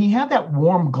 and you have that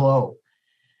warm glow.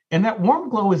 And that warm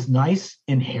glow is nice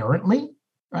inherently,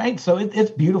 right? So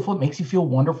it's beautiful. It makes you feel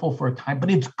wonderful for a time,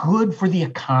 but it's good for the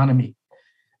economy.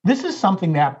 This is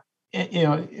something that,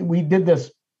 we did this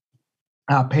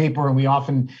paper, and we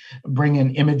often bring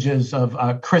in images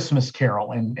of Christmas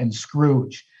Carol and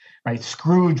Scrooge, right?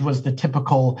 Scrooge was the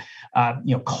typical,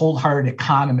 cold-hearted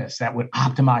economist that would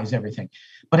optimize everything.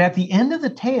 But at the end of the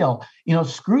tale,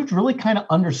 Scrooge really kind of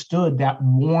understood that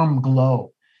warm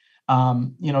glow. I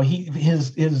think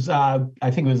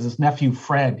it was his nephew,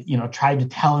 Fred, tried to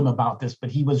tell him about this, but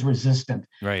he was resistant.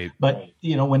 Right. But,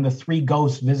 when the three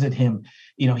ghosts visit him,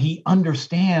 he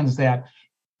understands that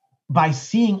by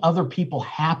seeing other people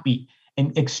happy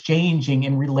and exchanging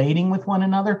and relating with one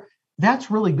another, that's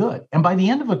really good. And by the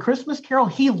end of A Christmas Carol,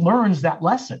 he learns that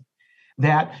lesson.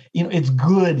 That, it's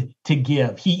good to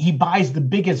give. He buys the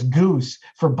biggest goose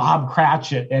for Bob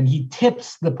Cratchit, and he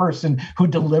tips the person who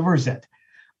delivers it.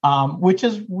 Which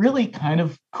is really kind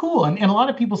of cool. And a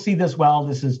lot of people see this,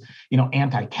 this is,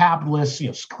 anti-capitalist.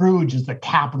 Scrooge is the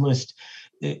capitalist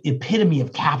epitome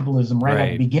of capitalism right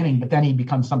at the beginning, but then he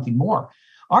becomes something more.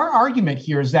 Our argument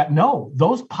here is that, no,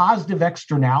 those positive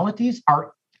externalities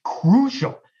are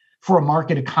crucial for a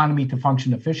market economy to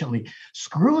function efficiently.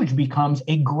 Scrooge becomes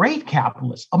a great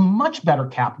capitalist, a much better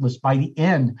capitalist by the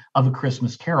end of A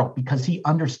Christmas Carol, because he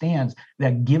understands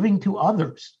that giving to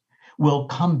others will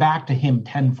come back to him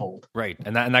tenfold. Right.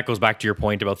 And that goes back to your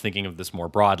point about thinking of this more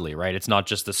broadly, right? It's not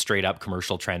just the straight up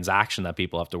commercial transaction that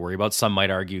people have to worry about. Some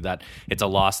might argue that it's a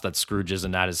loss that Scrooge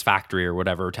isn't at his factory or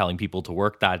whatever, telling people to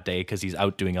work that day because he's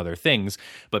out doing other things.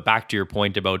 But back to your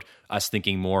point about us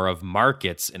thinking more of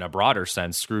markets in a broader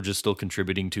sense, Scrooge is still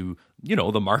contributing to,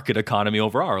 the market economy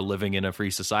overall, living in a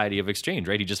free society of exchange,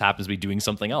 right? He just happens to be doing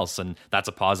something else, and that's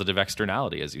a positive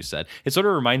externality, as you said. It sort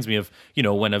of reminds me of,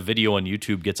 when a video on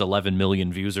YouTube gets 11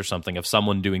 million views or something of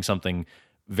someone doing something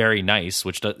very nice,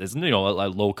 which is, a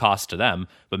low cost to them,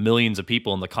 but millions of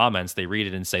people in the comments, they read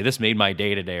it and say, this made my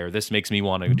day today, or this makes me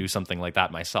want to do something like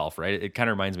that myself, right? It kind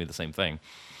of reminds me of the same thing.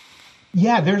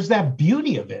 Yeah, there's that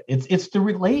beauty of it. It's the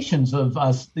relations of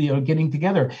us, getting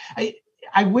together.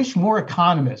 I wish more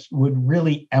economists would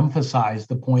really emphasize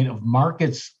the point of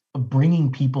markets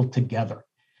bringing people together,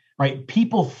 right?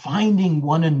 People finding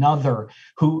one another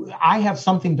who I have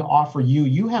something to offer you,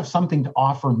 you have something to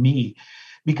offer me,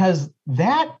 because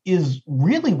that is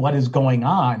really what is going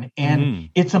on.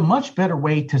 And it's a much better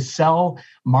way to sell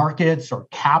markets or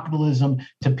capitalism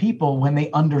to people when they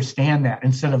understand that,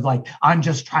 instead of like, I'm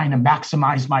just trying to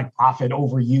maximize my profit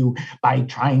over you by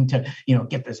trying to,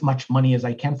 get as much money as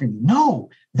I can from you. No,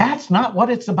 that's not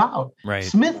what it's about. Right.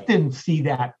 Smith didn't see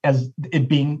that as it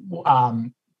being,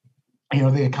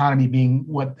 the economy being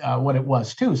what it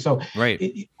was too. So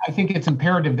right. I think it's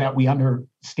imperative that we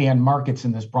understand markets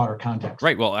in this broader context.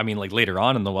 Right. Well, I mean, like later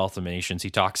on in The Wealth of Nations, he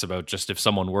talks about just if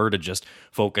someone were to just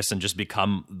focus and just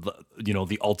become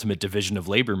the ultimate division of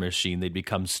labor machine, they'd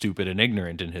become stupid and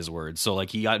ignorant, in his words. So like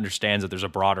he understands that there's a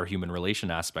broader human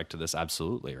relation aspect to this.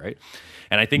 Absolutely. Right.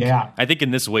 And I think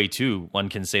in this way too, one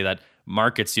can say that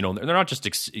markets, they're not just,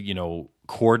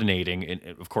 coordinating,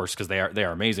 of course, because they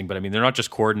are amazing, but I mean, they're not just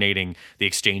coordinating the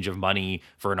exchange of money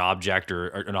for an object or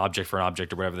an object for an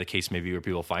object or whatever the case may be where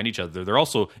people find each other. They're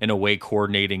also in a way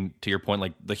coordinating, to your point,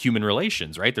 like the human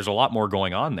relations, right? There's a lot more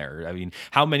going on there. I mean,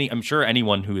 I'm sure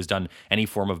anyone who has done any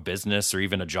form of business or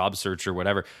even a job search or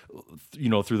whatever,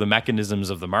 through the mechanisms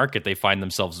of the market, they find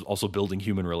themselves also building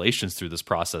human relations through this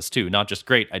process too. Not just,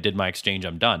 great, I did my exchange,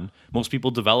 I'm done. Most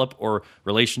people develop or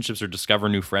relationships or discover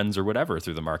new friends or whatever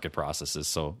through the market processes.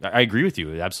 So I agree with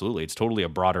you. Absolutely. It's totally a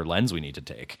broader lens we need to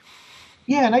take.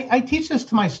 Yeah. And I teach this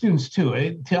to my students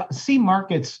too, to see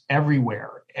markets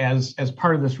everywhere as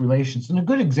part of this relations. And a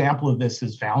good example of this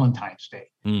is Valentine's Day.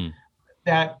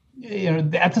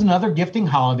 That's another gifting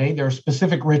holiday. There are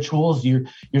specific rituals. You're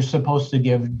supposed to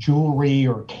give jewelry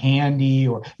or candy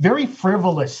or very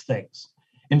frivolous things.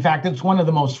 In fact, it's one of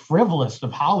the most frivolous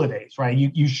of holidays, right?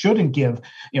 You shouldn't give,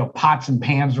 pots and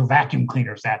pans or vacuum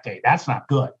cleaners that day. That's not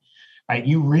good. Right?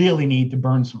 You really need to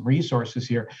burn some resources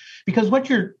here, because what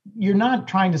you're not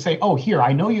trying to say, oh, here,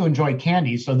 I know you enjoy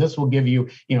candy, so this will give you,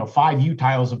 5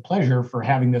 utiles of pleasure for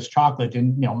having this chocolate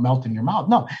and, melt in your mouth.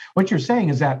 No, what you're saying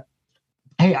is that,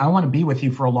 hey, I want to be with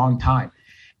you for a long time.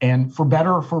 And for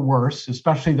better or for worse,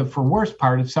 especially the for worse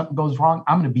part, if something goes wrong,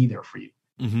 I'm going to be there for you.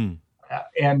 Mm-hmm.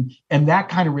 And that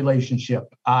kind of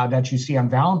relationship that you see on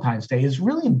Valentine's Day is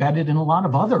really embedded in a lot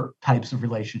of other types of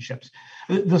relationships.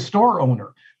 The store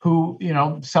owner who,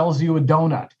 sells you a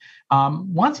donut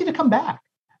wants you to come back.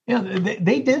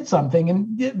 They did something,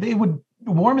 and they would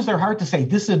warms their heart to say,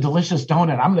 this is a delicious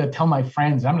donut. I'm going to tell my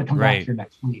friends. I'm going to come back here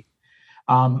next week.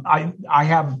 I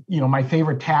have, my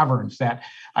favorite taverns that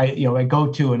I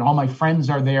go to, and all my friends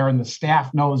are there, and the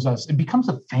staff knows us. It becomes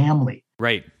a family.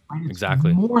 Right. It's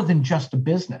exactly. More than just a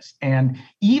business. And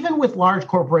even with large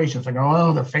corporations, like,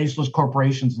 they're faceless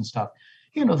corporations and stuff,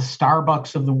 the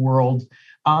Starbucks of the world,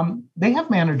 they have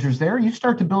managers there. You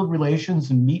start to build relations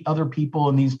and meet other people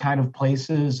in these kind of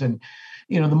places. And,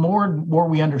 the more and more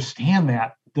we understand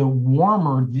that, the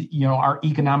warmer, our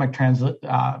economic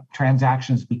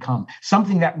transactions become.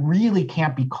 Something that really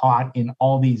can't be caught in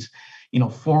all these,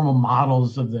 formal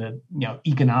models of the,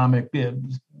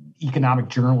 economic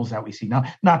journals that we see. Now,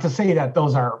 not to say that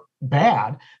those are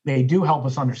bad. They do help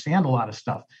us understand a lot of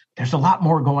stuff. There's a lot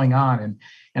more going on.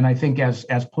 And I think as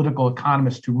political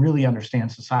economists, to really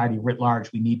understand society writ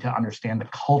large, we need to understand the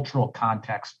cultural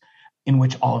context in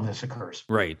which all of this occurs.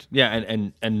 Right. Yeah.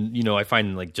 And I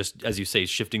find, like, just as you say,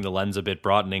 shifting the lens a bit,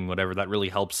 broadening, whatever, that really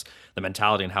helps the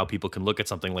mentality and how people can look at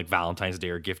something like Valentine's Day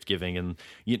or gift giving. And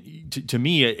to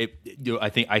me, I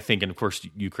think, and of course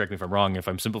you correct me if I'm wrong, if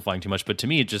I'm simplifying too much, but to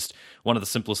me, it's just one of the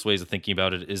simplest ways of thinking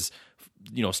about it is,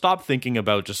 stop thinking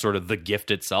about just sort of the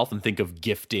gift itself and think of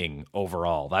gifting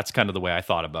overall. That's kind of the way I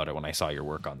thought about it when I saw your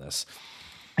work on this.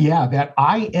 Yeah. That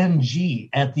ing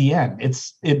at the end,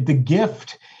 the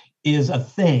gift is a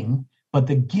thing, but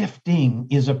the gifting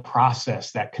is a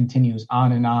process that continues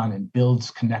on and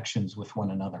builds connections with one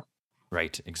another.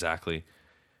 Right, exactly.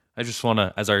 I just want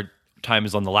to, as our time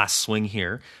is on the last swing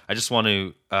here, I just want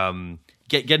to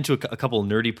get into a couple of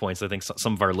nerdy points I think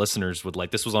some of our listeners would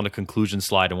like. This was on a conclusion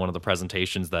slide in one of the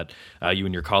presentations that you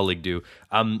and your colleague do.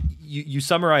 You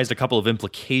summarized a couple of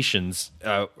implications,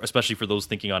 especially for those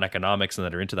thinking on economics and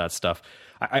that are into that stuff.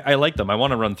 I like them. I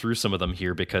want to run through some of them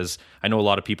here because I know a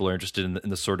lot of people are interested in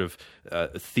the sort of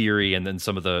theory and then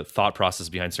some of the thought process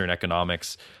behind certain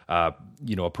economics,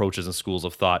 approaches and schools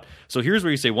of thought. So here's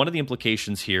where you say one of the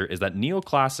implications here is that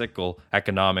neoclassical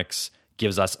economics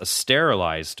gives us a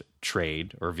sterilized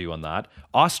trade or view on that.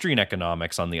 Austrian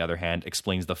economics, on the other hand,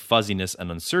 explains the fuzziness and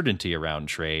uncertainty around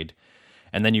trade.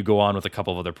 And then you go on with a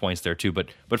couple of other points there too.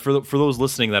 But for those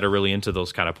listening that are really into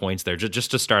those kind of points there,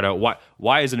 just to start out,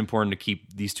 why is it important to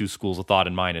keep these two schools of thought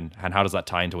in mind, and how does that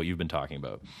tie into what you've been talking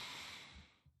about?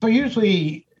 So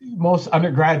usually most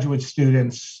undergraduate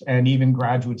students and even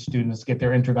graduate students get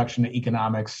their introduction to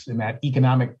economics in that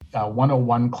economic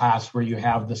 101 class where you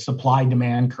have the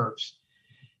supply-demand curves.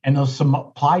 And those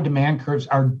supply-demand curves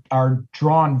are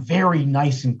drawn very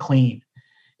nice and clean.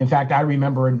 In fact, I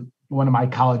remember in one of my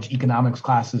college economics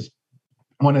classes,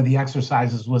 one of the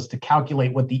exercises was to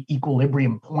calculate what the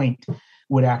equilibrium point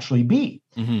would actually be.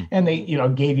 Mm-hmm. And they,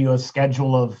 gave you a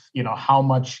schedule of, how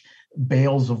much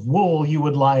bales of wool you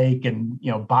would like and,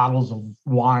 bottles of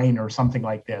wine or something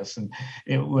like this. And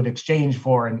it would exchange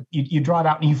for, and you draw it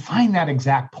out and you find that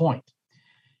exact point.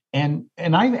 And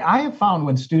I have found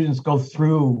when students go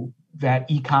through that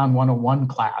Econ 101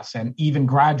 class, and even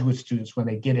graduate students, when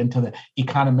they get into the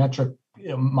econometric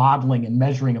modeling and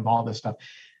measuring of all this stuff,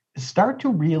 start to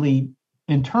really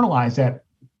internalize that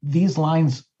these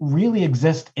lines really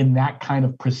exist in that kind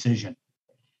of precision.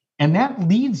 And that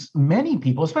leads many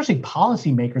people, especially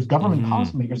policymakers, government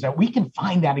policymakers, that we can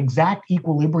find that exact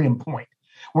equilibrium point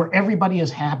where everybody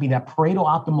is happy, that Pareto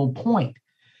optimal point.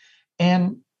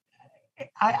 And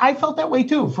I felt that way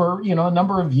too for a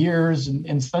number of years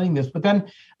in studying this. But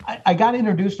then I got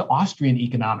introduced to Austrian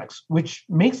economics, which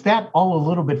makes that all a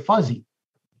little bit fuzzy.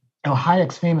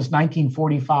 Hayek's famous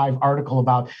 1945 article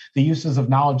about the uses of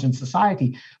knowledge in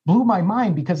society blew my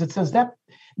mind, because it says that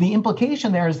the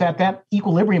implication there is that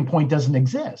equilibrium point doesn't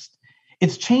exist.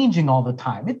 It's changing all the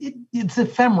time. It's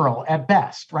ephemeral at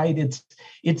best, right?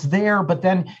 It's there, but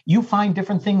then you find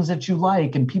different things that you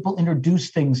like, and people introduce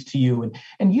things to you,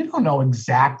 and you don't know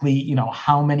exactly,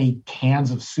 how many cans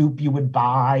of soup you would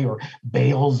buy or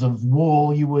bales of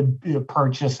wool you would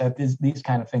purchase at these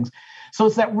kind of things. So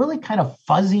it's that really kind of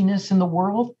fuzziness in the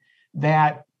world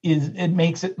that it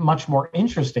makes it much more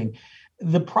interesting.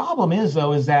 The problem is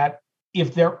that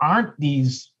if there aren't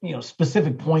these,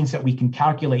 specific points that we can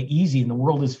calculate easy, and the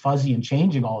world is fuzzy and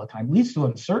changing all the time, leads to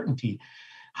uncertainty.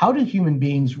 How do human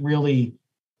beings really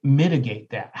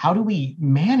mitigate that? How do we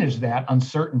manage that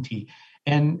uncertainty?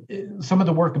 And some of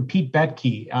the work of Pete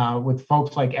Boettke with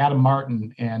folks like Adam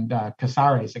Martin and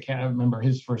Casares, I can't remember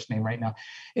his first name right now,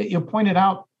 pointed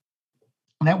out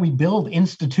that we build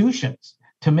institutions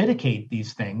to mitigate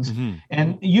these things. Mm-hmm.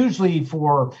 And usually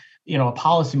for a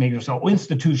policymaker, so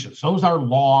institutions, those are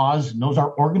laws, and those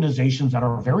are organizations that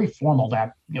are very formal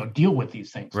that deal with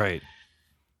these things. Right.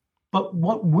 But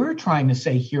what we're trying to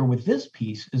say here with this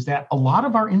piece is that a lot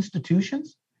of our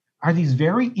institutions are these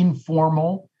very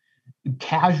informal,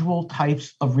 casual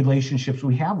types of relationships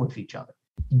we have with each other.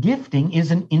 Gifting is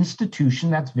an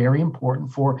institution that's very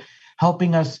important for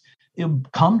helping us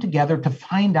come together to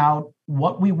find out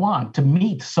what we want, to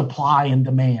meet supply and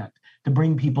demand, to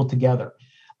bring people together.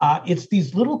 It's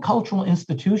these little cultural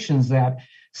institutions that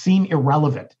seem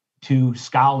irrelevant to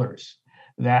scholars.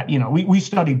 That we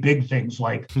study big things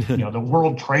like the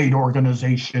World Trade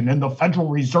Organization and the Federal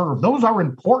Reserve. Those are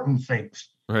important things,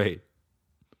 right?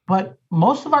 But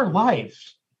most of our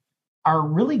lives are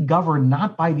really governed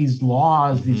not by these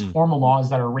laws, these formal laws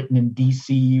that are written in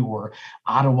DC or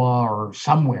Ottawa or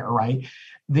somewhere, right?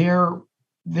 They're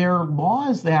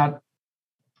laws that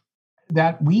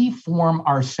we form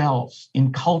ourselves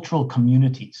in cultural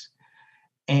communities.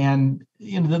 And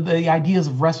the ideas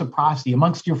of reciprocity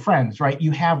amongst your friends, right?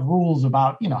 You have rules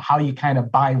about, how you kind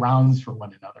of buy rounds for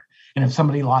one another. And if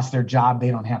somebody lost their job,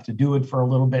 they don't have to do it for a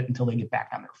little bit until they get back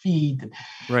on their feet,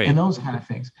 and those kind of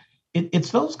things.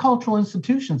 It's those cultural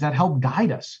institutions that help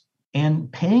guide us,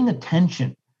 and paying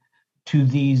attention to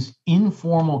these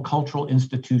informal cultural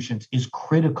institutions is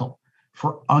critical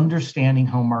for understanding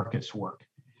how markets work.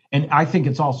 And I think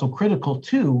it's also critical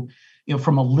too,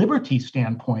 from a liberty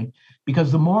standpoint,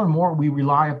 because the more and more we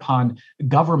rely upon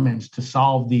governments to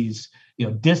solve these,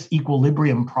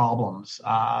 disequilibrium problems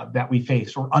that we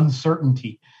face, or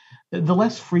uncertainty, the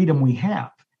less freedom we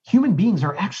have. Human beings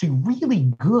are actually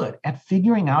really good at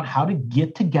figuring out how to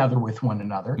get together with one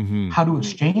another, how to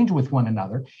exchange with one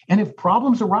another, and if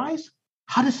problems arise,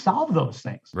 how to solve those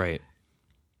things. Right.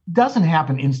 Doesn't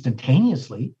happen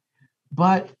instantaneously,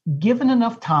 but given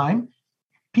enough time,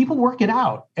 people work it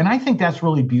out. And I think that's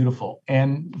really beautiful.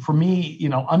 And for me,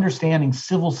 understanding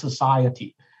civil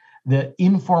society, the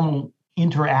informal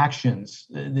interactions,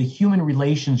 the human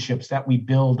relationships that we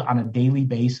build on a daily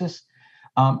basis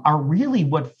are really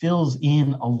what fills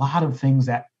in a lot of things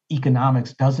that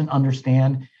economics doesn't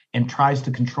understand and tries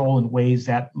to control in ways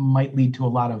that might lead to a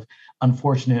lot of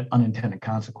unfortunate unintended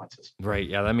consequences. Right.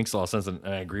 Yeah, that makes a lot of sense. And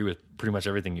I agree with pretty much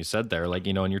everything you said there. Like,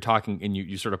 and you're talking and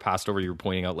you sort of passed over, you were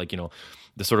pointing out, like,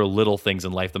 the sort of little things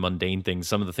in life, the mundane things,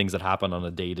 some of the things that happen on a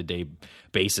day-to-day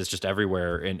basis, just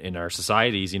everywhere in our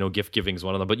societies. Gift giving is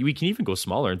one of them, but we can even go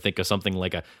smaller and think of something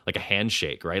like a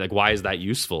handshake, right? Like, why is that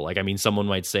useful? Like, I mean, someone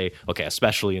might say, okay,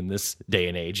 especially in this day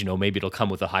and age, maybe it'll come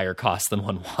with a higher cost than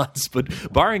one wants, but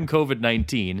barring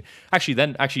COVID-19,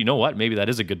 actually, you know what? Maybe that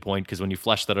is a good point, because when you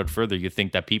flesh that out further, you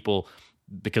think that people,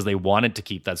 because they wanted to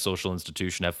keep that social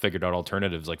institution, have figured out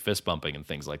alternatives like fist bumping and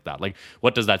things like that. Like,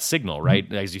 what does that signal, right?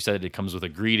 Mm-hmm. As you said, it comes with a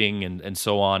greeting and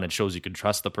so on. It shows you can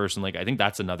trust the person. Like, I think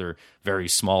that's another very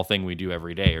small thing we do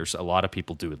every day, or a lot of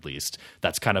people do at least.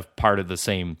 That's kind of part of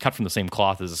cut from the same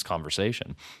cloth as this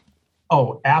conversation.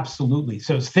 Oh, absolutely.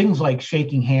 So it's things like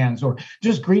shaking hands or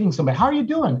just greeting somebody. How are you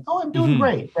doing? Oh, I'm doing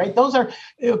great, right? Those are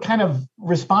kind of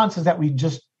responses that we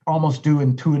just almost do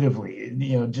intuitively,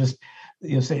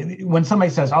 say when somebody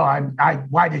says, "Oh,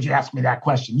 why did you ask me that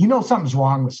question?" Something's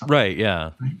wrong with something. Right.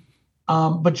 Yeah.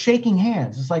 But shaking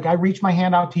hands, it's like I reach my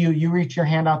hand out to you, you reach your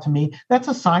hand out to me. That's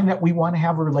a sign that we want to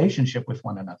have a relationship with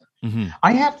one another. Mm-hmm.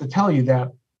 I have to tell you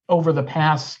that over the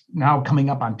past, now coming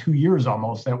up on 2 years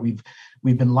almost, that we've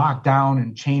been locked down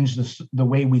and changed the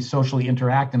way we socially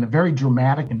interact in a very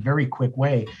dramatic and very quick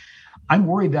way. I'm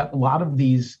worried that a lot of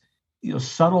these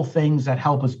subtle things that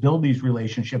help us build these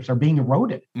relationships are being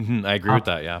eroded. Mm-hmm. I agree with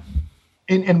that. Yeah.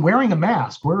 And wearing a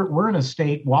mask, we're in a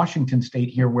state, Washington state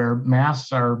here, where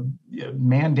masks are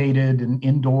mandated and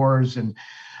indoors, and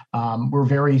we're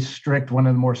very strict. One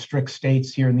of the more strict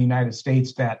states here in the United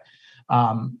States that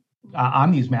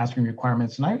on these masking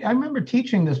requirements. And I remember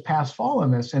teaching this past fall on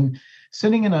this and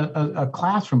sitting in a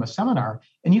classroom, a seminar,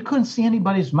 and you couldn't see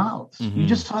anybody's mouths. Mm-hmm. You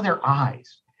just saw their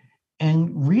eyes,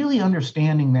 and really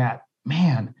understanding that,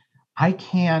 man, I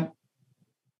can't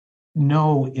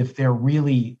know if they're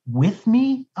really with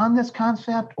me on this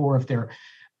concept, or if they're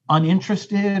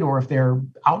uninterested, or if they're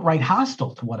outright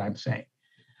hostile to what I'm saying.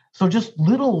 So just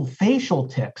little facial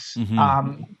tics,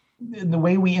 the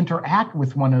way we interact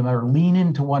with one another, lean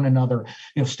into one another,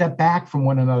 step back from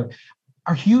one another,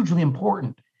 are hugely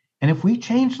important. And if we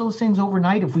change those things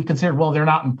overnight, if we consider, well, they're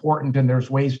not important and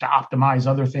there's ways to optimize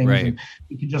other things, right, and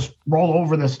we can just roll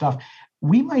over this stuff,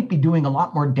 we might be doing a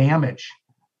lot more damage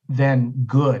than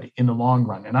good in the long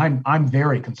run. And I'm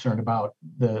very concerned about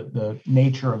the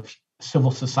nature of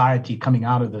civil society coming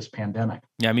out of this pandemic.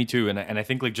 Yeah, me too. And I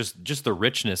think like just the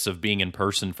richness of being in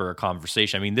person for a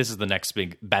conversation. I mean, this is the next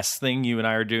best thing you and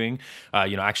I are doing,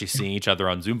 actually seeing each other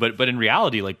on Zoom. But in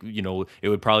reality, like, it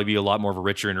would probably be a lot more of a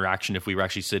richer interaction if we were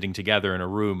actually sitting together in a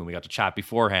room and we got to chat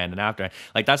beforehand and after.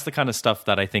 Like, that's the kind of stuff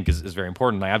that I think is very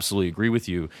important. And I absolutely agree with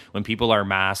you. When people are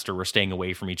masked, or we're staying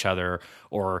away from each other,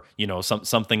 or,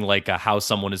 something like how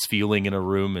someone is feeling in a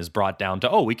room is brought down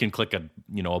to, we can click a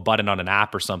button on an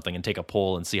app or something and take a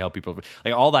poll and see how people,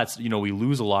 like, all that's, we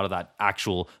lose a lot of that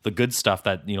the good stuff,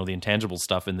 that, the intangible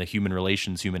stuff in the human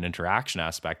relations, human interaction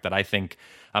aspect that I think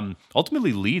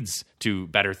ultimately leads to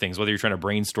better things, whether you're trying to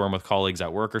brainstorm with colleagues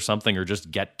at work or something, or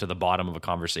just get to the bottom of a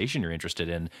conversation you're interested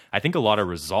in. I think a lot of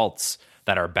results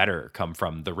that are better come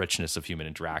from the richness of human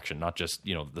interaction, not just,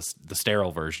 the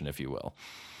sterile version, if you will.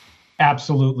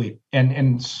 Absolutely.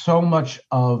 And so much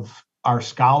of our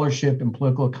scholarship and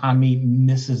political economy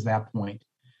misses that point.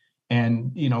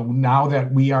 And, now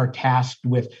that we are tasked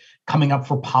with coming up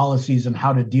for policies and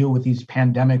how to deal with these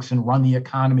pandemics and run the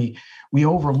economy, we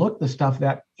overlook the stuff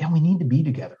that, we need to be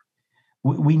together.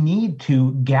 We need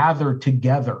to gather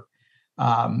together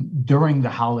during the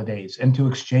holidays, and to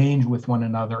exchange with one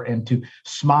another, and to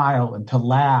smile, and to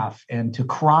laugh, and to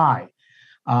cry,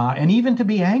 and even to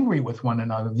be angry with one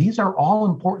another. These are all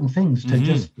important things. To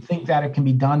just think that it can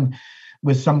be done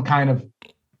with some kind of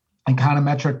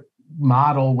econometric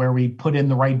model where we put in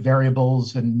the right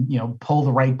variables and pull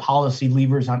the right policy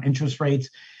levers on interest rates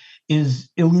is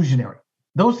illusionary.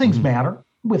 Those things matter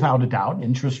without a doubt.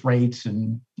 Interest rates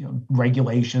and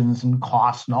regulations and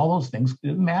costs and all those things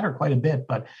matter quite a bit,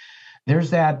 but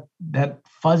there's that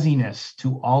fuzziness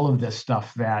to all of this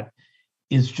stuff that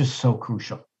is just so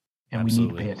crucial, and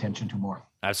Absolutely. We need to pay attention to more.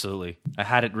 Absolutely. I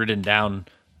had it written down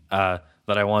that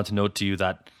I want to note to you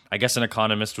that I guess an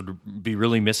economist would be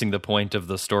really missing the point of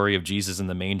the story of Jesus in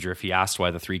the manger if he asked why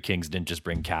the three kings didn't just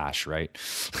bring cash, right?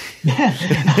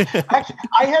 Actually,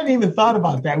 I hadn't even thought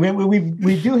about that.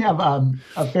 We do have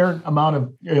a fair amount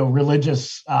of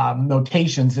religious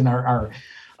notations in our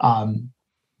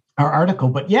article,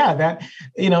 but yeah, that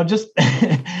just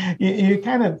you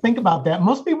kind of think about that.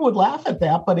 Most people would laugh at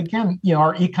that, but again,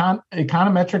 our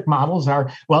econometric models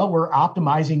are, well, we're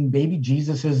optimizing baby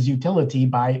Jesus's utility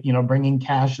by bringing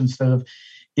cash instead of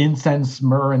incense,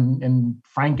 myrrh, and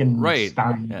Frankenstein. Right.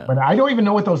 Yeah. But I don't even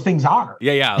know what those things are.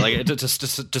 Yeah. Like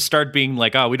to start being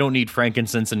like, oh, we don't need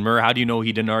frankincense and myrrh. How do you know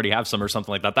he didn't already have some or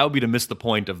something like that? That would be to miss the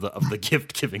point of the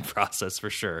gift giving process for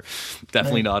sure.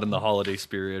 Definitely not in the holiday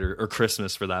spirit or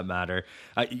Christmas for that matter.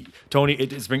 Tony,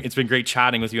 it's been great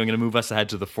chatting with you. I'm going to move us ahead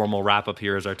to the formal wrap up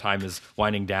here as our time is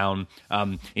winding down.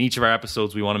 In each of our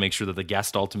episodes, we want to make sure that the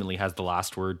guest ultimately has the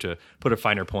last word to put a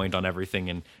finer point on everything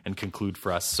and conclude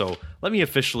for us. So let me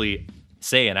officially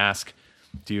say and ask,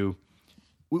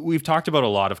 we've talked about a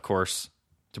lot, of course,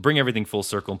 to bring everything full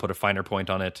circle and put a finer point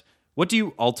on it. What do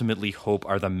you ultimately hope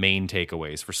are the main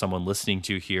takeaways for someone listening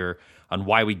to here on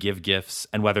why we give gifts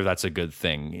and whether that's a good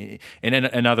thing?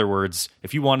 In other words,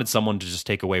 if you wanted someone to just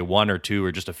take away one or two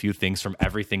or just a few things from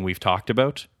everything we've talked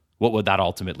about, what would that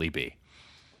ultimately be?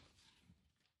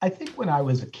 I think when I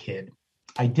was a kid,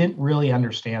 I didn't really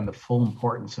understand the full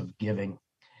importance of giving.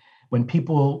 When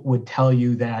people would tell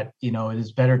you that, it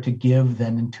is better to give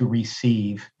than to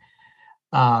receive,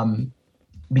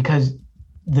 because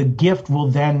the gift will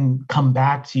then come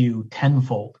back to you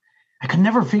tenfold. I could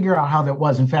never figure out how that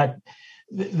was. In fact,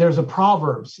 there's a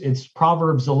Proverbs. It's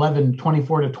Proverbs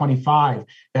 11:24-25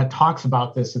 that talks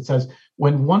about this. It says,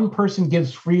 when one person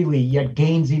gives freely, yet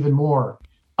gains even more,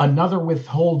 another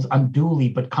withholds unduly,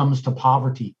 but comes to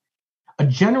poverty. A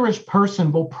generous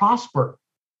person will prosper,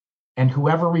 and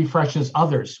whoever refreshes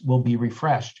others will be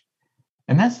refreshed.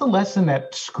 And that's the lesson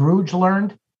that Scrooge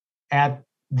learned at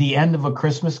the end of A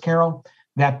Christmas Carol,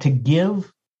 that to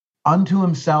give unto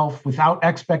himself without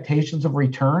expectations of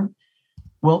return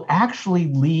will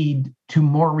actually lead to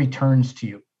more returns to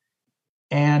you.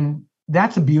 And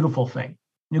that's a beautiful thing.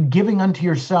 Giving unto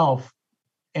yourself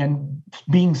and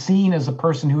being seen as a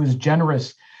person who is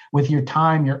generous with your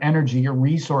time, your energy, your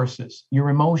resources, your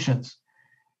emotions,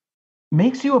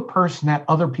 makes you a person that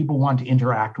other people want to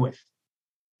interact with.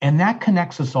 And that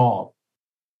connects us all.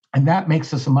 And that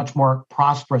makes us a much more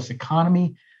prosperous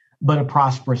economy, but a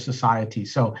prosperous society.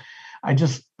 So I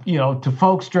just, to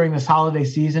folks during this holiday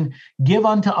season, give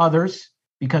unto others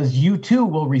because you too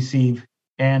will receive,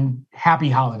 and happy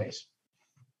holidays.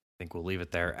 I think we'll leave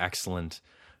it there. Excellent.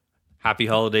 Happy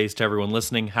holidays to everyone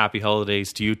listening. Happy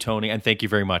holidays to you, Tony. And thank you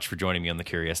very much for joining me on The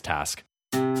Curious Task.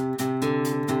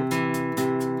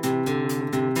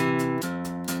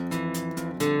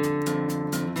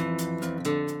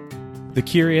 The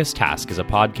Curious Task is a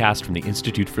podcast from the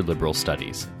Institute for Liberal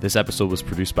Studies. This episode was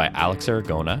produced by Alex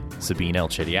Aragona, Sabine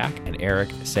Elchidiak, and Eric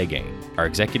Seguin. Our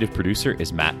executive producer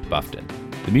is Matt Buffton.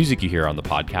 The music you hear on the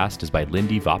podcast is by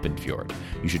Lindy Voppenfjord.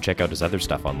 You should check out his other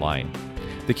stuff online.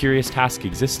 The Curious Task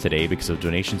exists today because of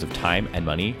donations of time and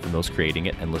money from those creating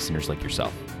it and listeners like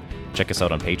yourself. Check us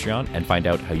out on Patreon and find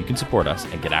out how you can support us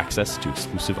and get access to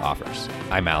exclusive offers.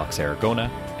 I'm Alex Aragona,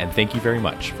 and thank you very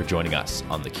much for joining us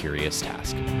on The Curious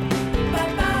Task.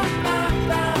 Bye.